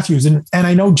Jake Matthews. And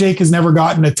I know Jake has never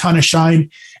gotten a ton of shine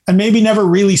and maybe never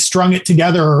really strung it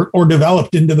together or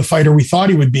developed into the fighter we thought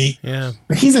he would be. Yeah.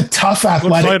 But he's a tough,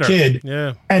 athletic kid.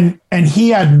 Yeah. And he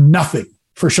had nothing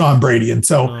for Sean Brady. And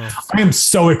so I am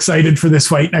so excited for this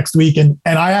fight next week. And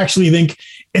I actually think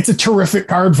it's a terrific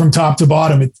card from top to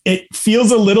bottom. It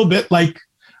feels a little bit like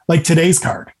today's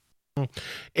card.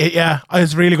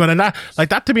 It's really good. And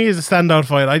that to me is a standout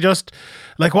fight.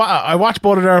 I watched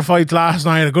both of their fights last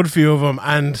night, a good few of them,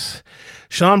 and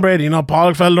Sean Brady,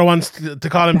 Paul Felder wants to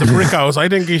call him the Brick House. I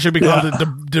think he should be called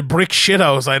the Brick Shit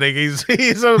House. I think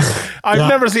I've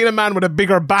never seen a man with a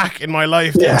bigger back in my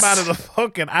life. This man is a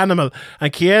fucking animal.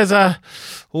 And Chiesa,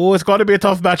 it's got to be a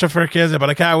tough matchup for Chiesa, but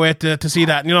I can't wait to see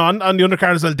that. On the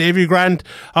undercard as well, Davy Grant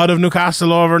out of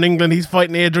Newcastle over in England. He's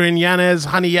fighting Adrian Yanez.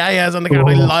 Hani Yahya's on the card.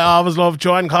 I always love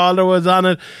Joanne Calder was on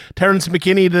it. Terence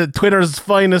McKinney, the Twitter's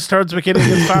finest. Terence McKinney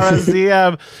as far as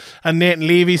the and Nathan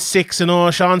Levy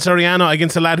 6-0. Sean Soriano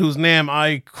against a lad whose name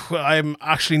I'm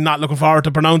actually not looking forward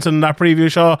to pronouncing in that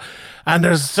preview show. And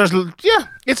there's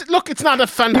it's not a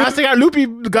fantastic. Lupi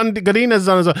Godinez is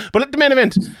on as well. But at the main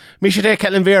event, Miesha Tate,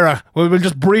 Ketlen Vieira. We'll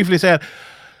just briefly say it.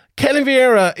 Ketlen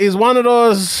Vieira is one of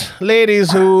those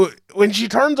ladies who, when she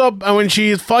turns up and when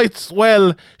she fights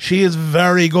well, she is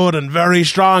very good and very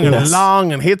strong and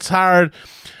long and hits hard.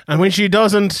 And when she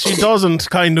doesn't,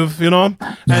 kind of, And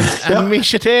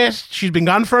Miesha Tate, she's been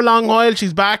gone for a long while.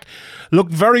 She's back.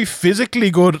 Looked very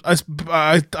physically good,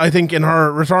 I think, in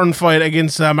her return fight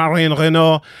against Marion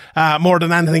Renault, more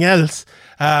than anything else.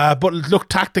 But looked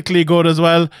tactically good as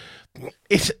well.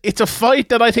 It's a fight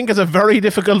that I think is a very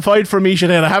difficult fight for Miesha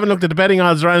Tate. I haven't looked at the betting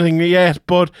odds or anything yet,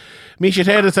 but Miesha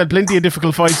Tate has had plenty of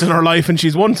difficult fights in her life, and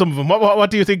she's won some of them.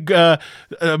 What do you think,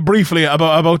 briefly,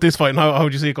 about this fight, and how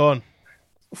would you see it going?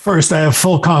 First, I have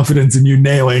full confidence in you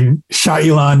nailing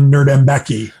Shailan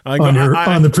Nurdembeki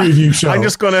on the preview show. I'm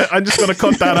just gonna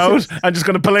cut that out. I'm just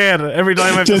gonna play it every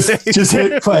time I just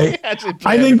hit play.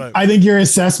 I think your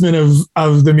assessment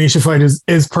of the Miesha fight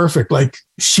is perfect. Like,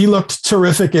 she looked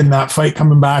terrific in that fight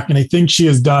coming back, and I think she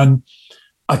has done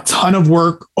a ton of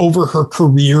work over her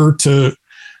career to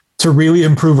really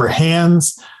improve her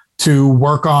hands, to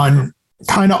work on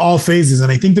kind of all phases.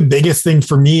 And I think the biggest thing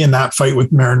for me in that fight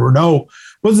with Marion Renault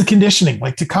was the conditioning,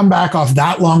 like to come back off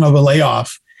that long of a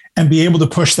layoff and be able to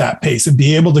push that pace and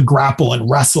be able to grapple and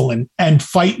wrestle and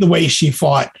fight the way she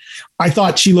fought. I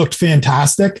thought she looked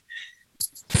fantastic.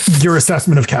 Your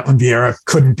assessment of Ketlen Vieira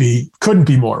couldn't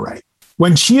be more right.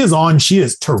 When she is on, she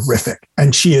is terrific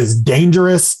and she is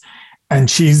dangerous. And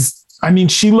she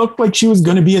looked like she was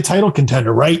going to be a title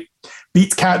contender, right?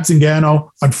 Beats Kat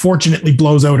Zingano, unfortunately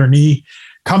blows out her knee,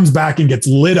 comes back and gets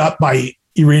lit up by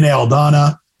Irina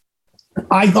Aldana.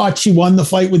 I thought she won the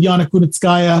fight with Yana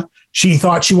Kunitskaya. She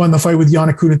thought she won the fight with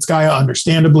Yana Kunitskaya,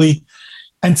 understandably.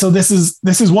 And so this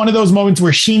is one of those moments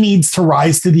where she needs to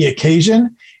rise to the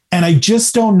occasion. And I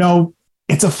just don't know.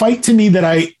 It's a fight to me that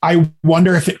I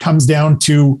wonder if it comes down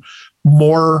to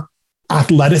more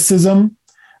athleticism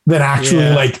than actually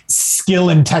like skill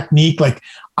and technique. Like,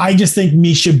 I just think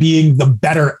Miesha being the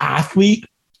better athlete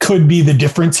could be the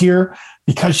difference here,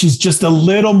 because she's just a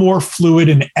little more fluid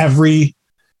in every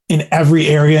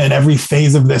area and every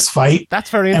phase of this fight. That's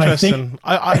very interesting.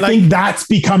 I think that's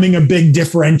becoming a big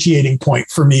differentiating point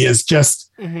for me, is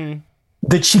just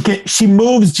that she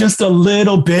moves just a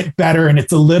little bit better, and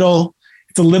it's a little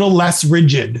less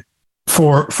rigid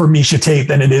for Miesha Tate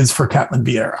than it is for Ketlen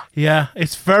Vieira. Yeah,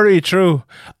 it's very true.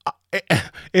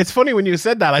 it's funny when you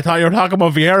said that. I thought you were talking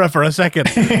about Vieira for a second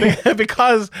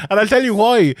because, and I'll tell you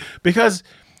why. Because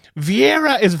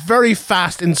Vieira is very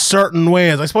fast in certain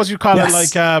ways. I suppose you call it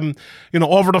like,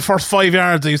 over the first 5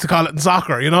 yards. They used to call it in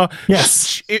soccer.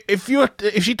 Yes. If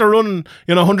she'd to run,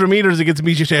 100 meters against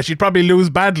Michite, she'd probably lose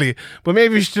badly. But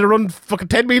maybe if she'd to run fucking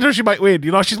 10 meters, she might win.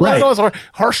 She's one of those.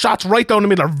 Her shots right down the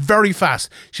middle are very fast.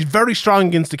 She's very strong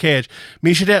against the cage.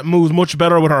 Michite moves much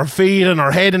better with her feet and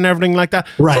her head and everything like that.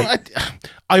 Right. So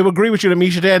I would agree with you that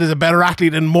Michite is a better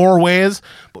athlete in more ways,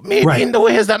 but maybe in the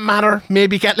ways that matter,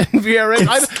 maybe Ketlen Vieira.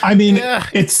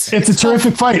 It's a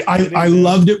terrific fight. I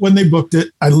loved it when they booked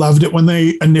it. I loved it when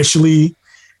they initially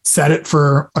set it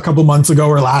for a couple months ago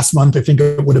or last month. I think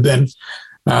it would have been.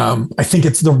 I think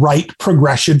it's the right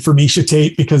progression for Miesha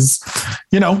Tate because,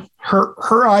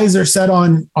 her eyes are set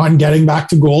on getting back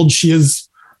to gold. She has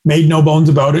made no bones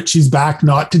about it. She's back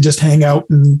not to just hang out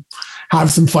and have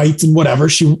some fights and whatever.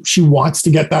 She wants to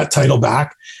get that title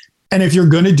back. And if you're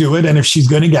going to do it, and if she's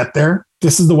going to get there,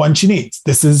 this is the one she needs.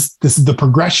 This is the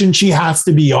progression she has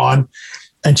to be on,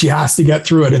 and she has to get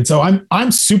through it. And so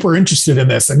I'm super interested in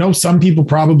this. I know some people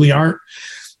probably aren't.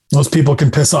 Those people can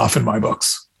piss off in my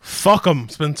books. Fuck him,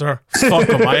 Spencer. Fuck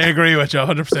him. I agree with you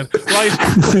 100%.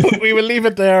 Right, we will leave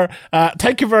it there.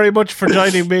 Thank you very much for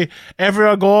joining me.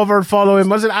 Everyone go over and follow him.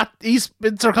 Was it at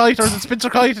Spencer Kite or is it Spencer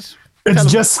Kite? It's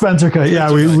just Spencer Kite.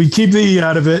 Yeah, we keep the E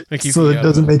out of it so it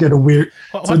doesn't make it a weird.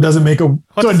 So it doesn't make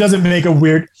a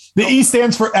weird. The E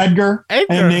stands for Edgar. I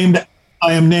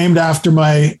am named after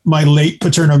my late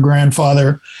paternal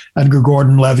grandfather, Edgar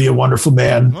Gordon Levy, a wonderful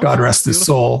man. God rest his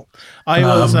soul.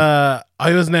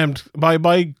 I was named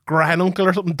my granduncle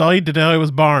or something died the day I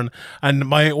was born, and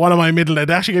one of my middle names,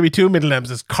 they actually gave me two middle names,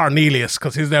 is Cornelius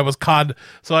because his name was Cod.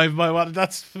 So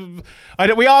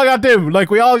we all got them.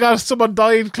 Like we all got someone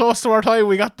died close to our time.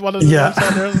 We got one of them. Yeah.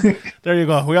 There you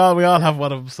go. We all have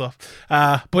one of them. So,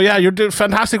 but yeah, you're doing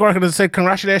fantastic work, and as I said,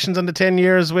 congratulations on the 10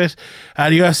 years with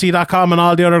UFC.com and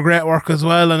all the other great work as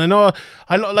well. And I know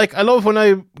I love when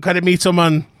I kind of meet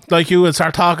someone like you and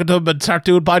start talking to them and start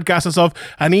doing podcasts and stuff,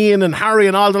 and Ian and Harry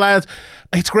and all the lads.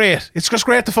 It's great. It's just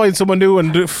great to find someone new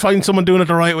and find someone doing it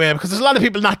the right way, because there's a lot of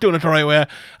people not doing it the right way.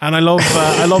 And I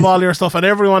love all your stuff. And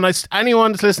anyone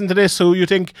that's listening to this who you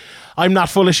think I'm not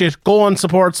full of shit, go and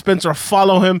support Spencer,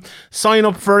 follow him, sign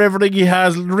up for everything he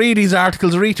has, read his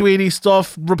articles, retweet his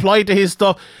stuff, reply to his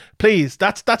stuff. Please,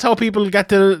 that's how people get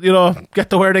to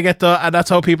where they get to, and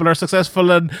that's how people are successful,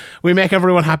 and we make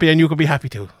everyone happy, and you can be happy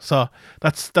too. So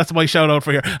that's my shout out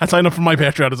for here. And sign up for my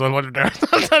Patreon as well while you're there.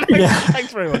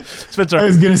 Thanks very much, Spencer. I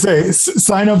was gonna say,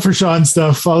 sign up for Sean's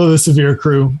stuff. Follow the Severe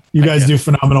Crew. You guys do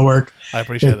phenomenal work. I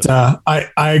appreciate it. I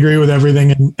agree with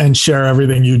everything and share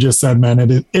everything you just said, man.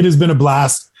 It has been a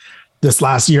blast this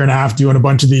last year and a half doing a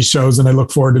bunch of these shows, and I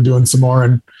look forward to doing some more.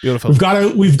 And beautiful.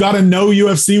 We've got a no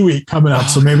UFC week coming up,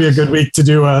 so maybe a good week to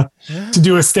do a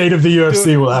state of the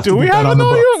UFC. We'll have to we have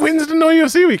a when's the no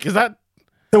UFC week? Is that?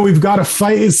 So we've got a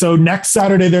fight. So next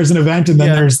Saturday there's an event, and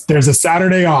then there's a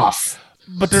Saturday off.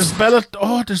 But there's Bellator.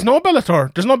 Oh, there's no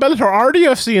Bellator. There's no Bellator or the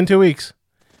UFC in 2 weeks.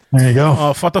 There you go.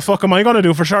 Oh, what the fuck am I going to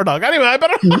do for sure, dog? Anyway, I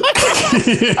better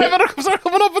start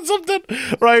coming up with something.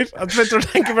 Right. And Spencer,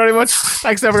 thank you very much.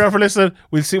 Thanks everyone for listening.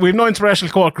 We'll see. We have no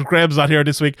inspirational quote because Graham's not here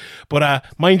this week. But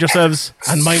mind yourselves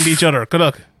and mind each other. Good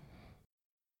luck.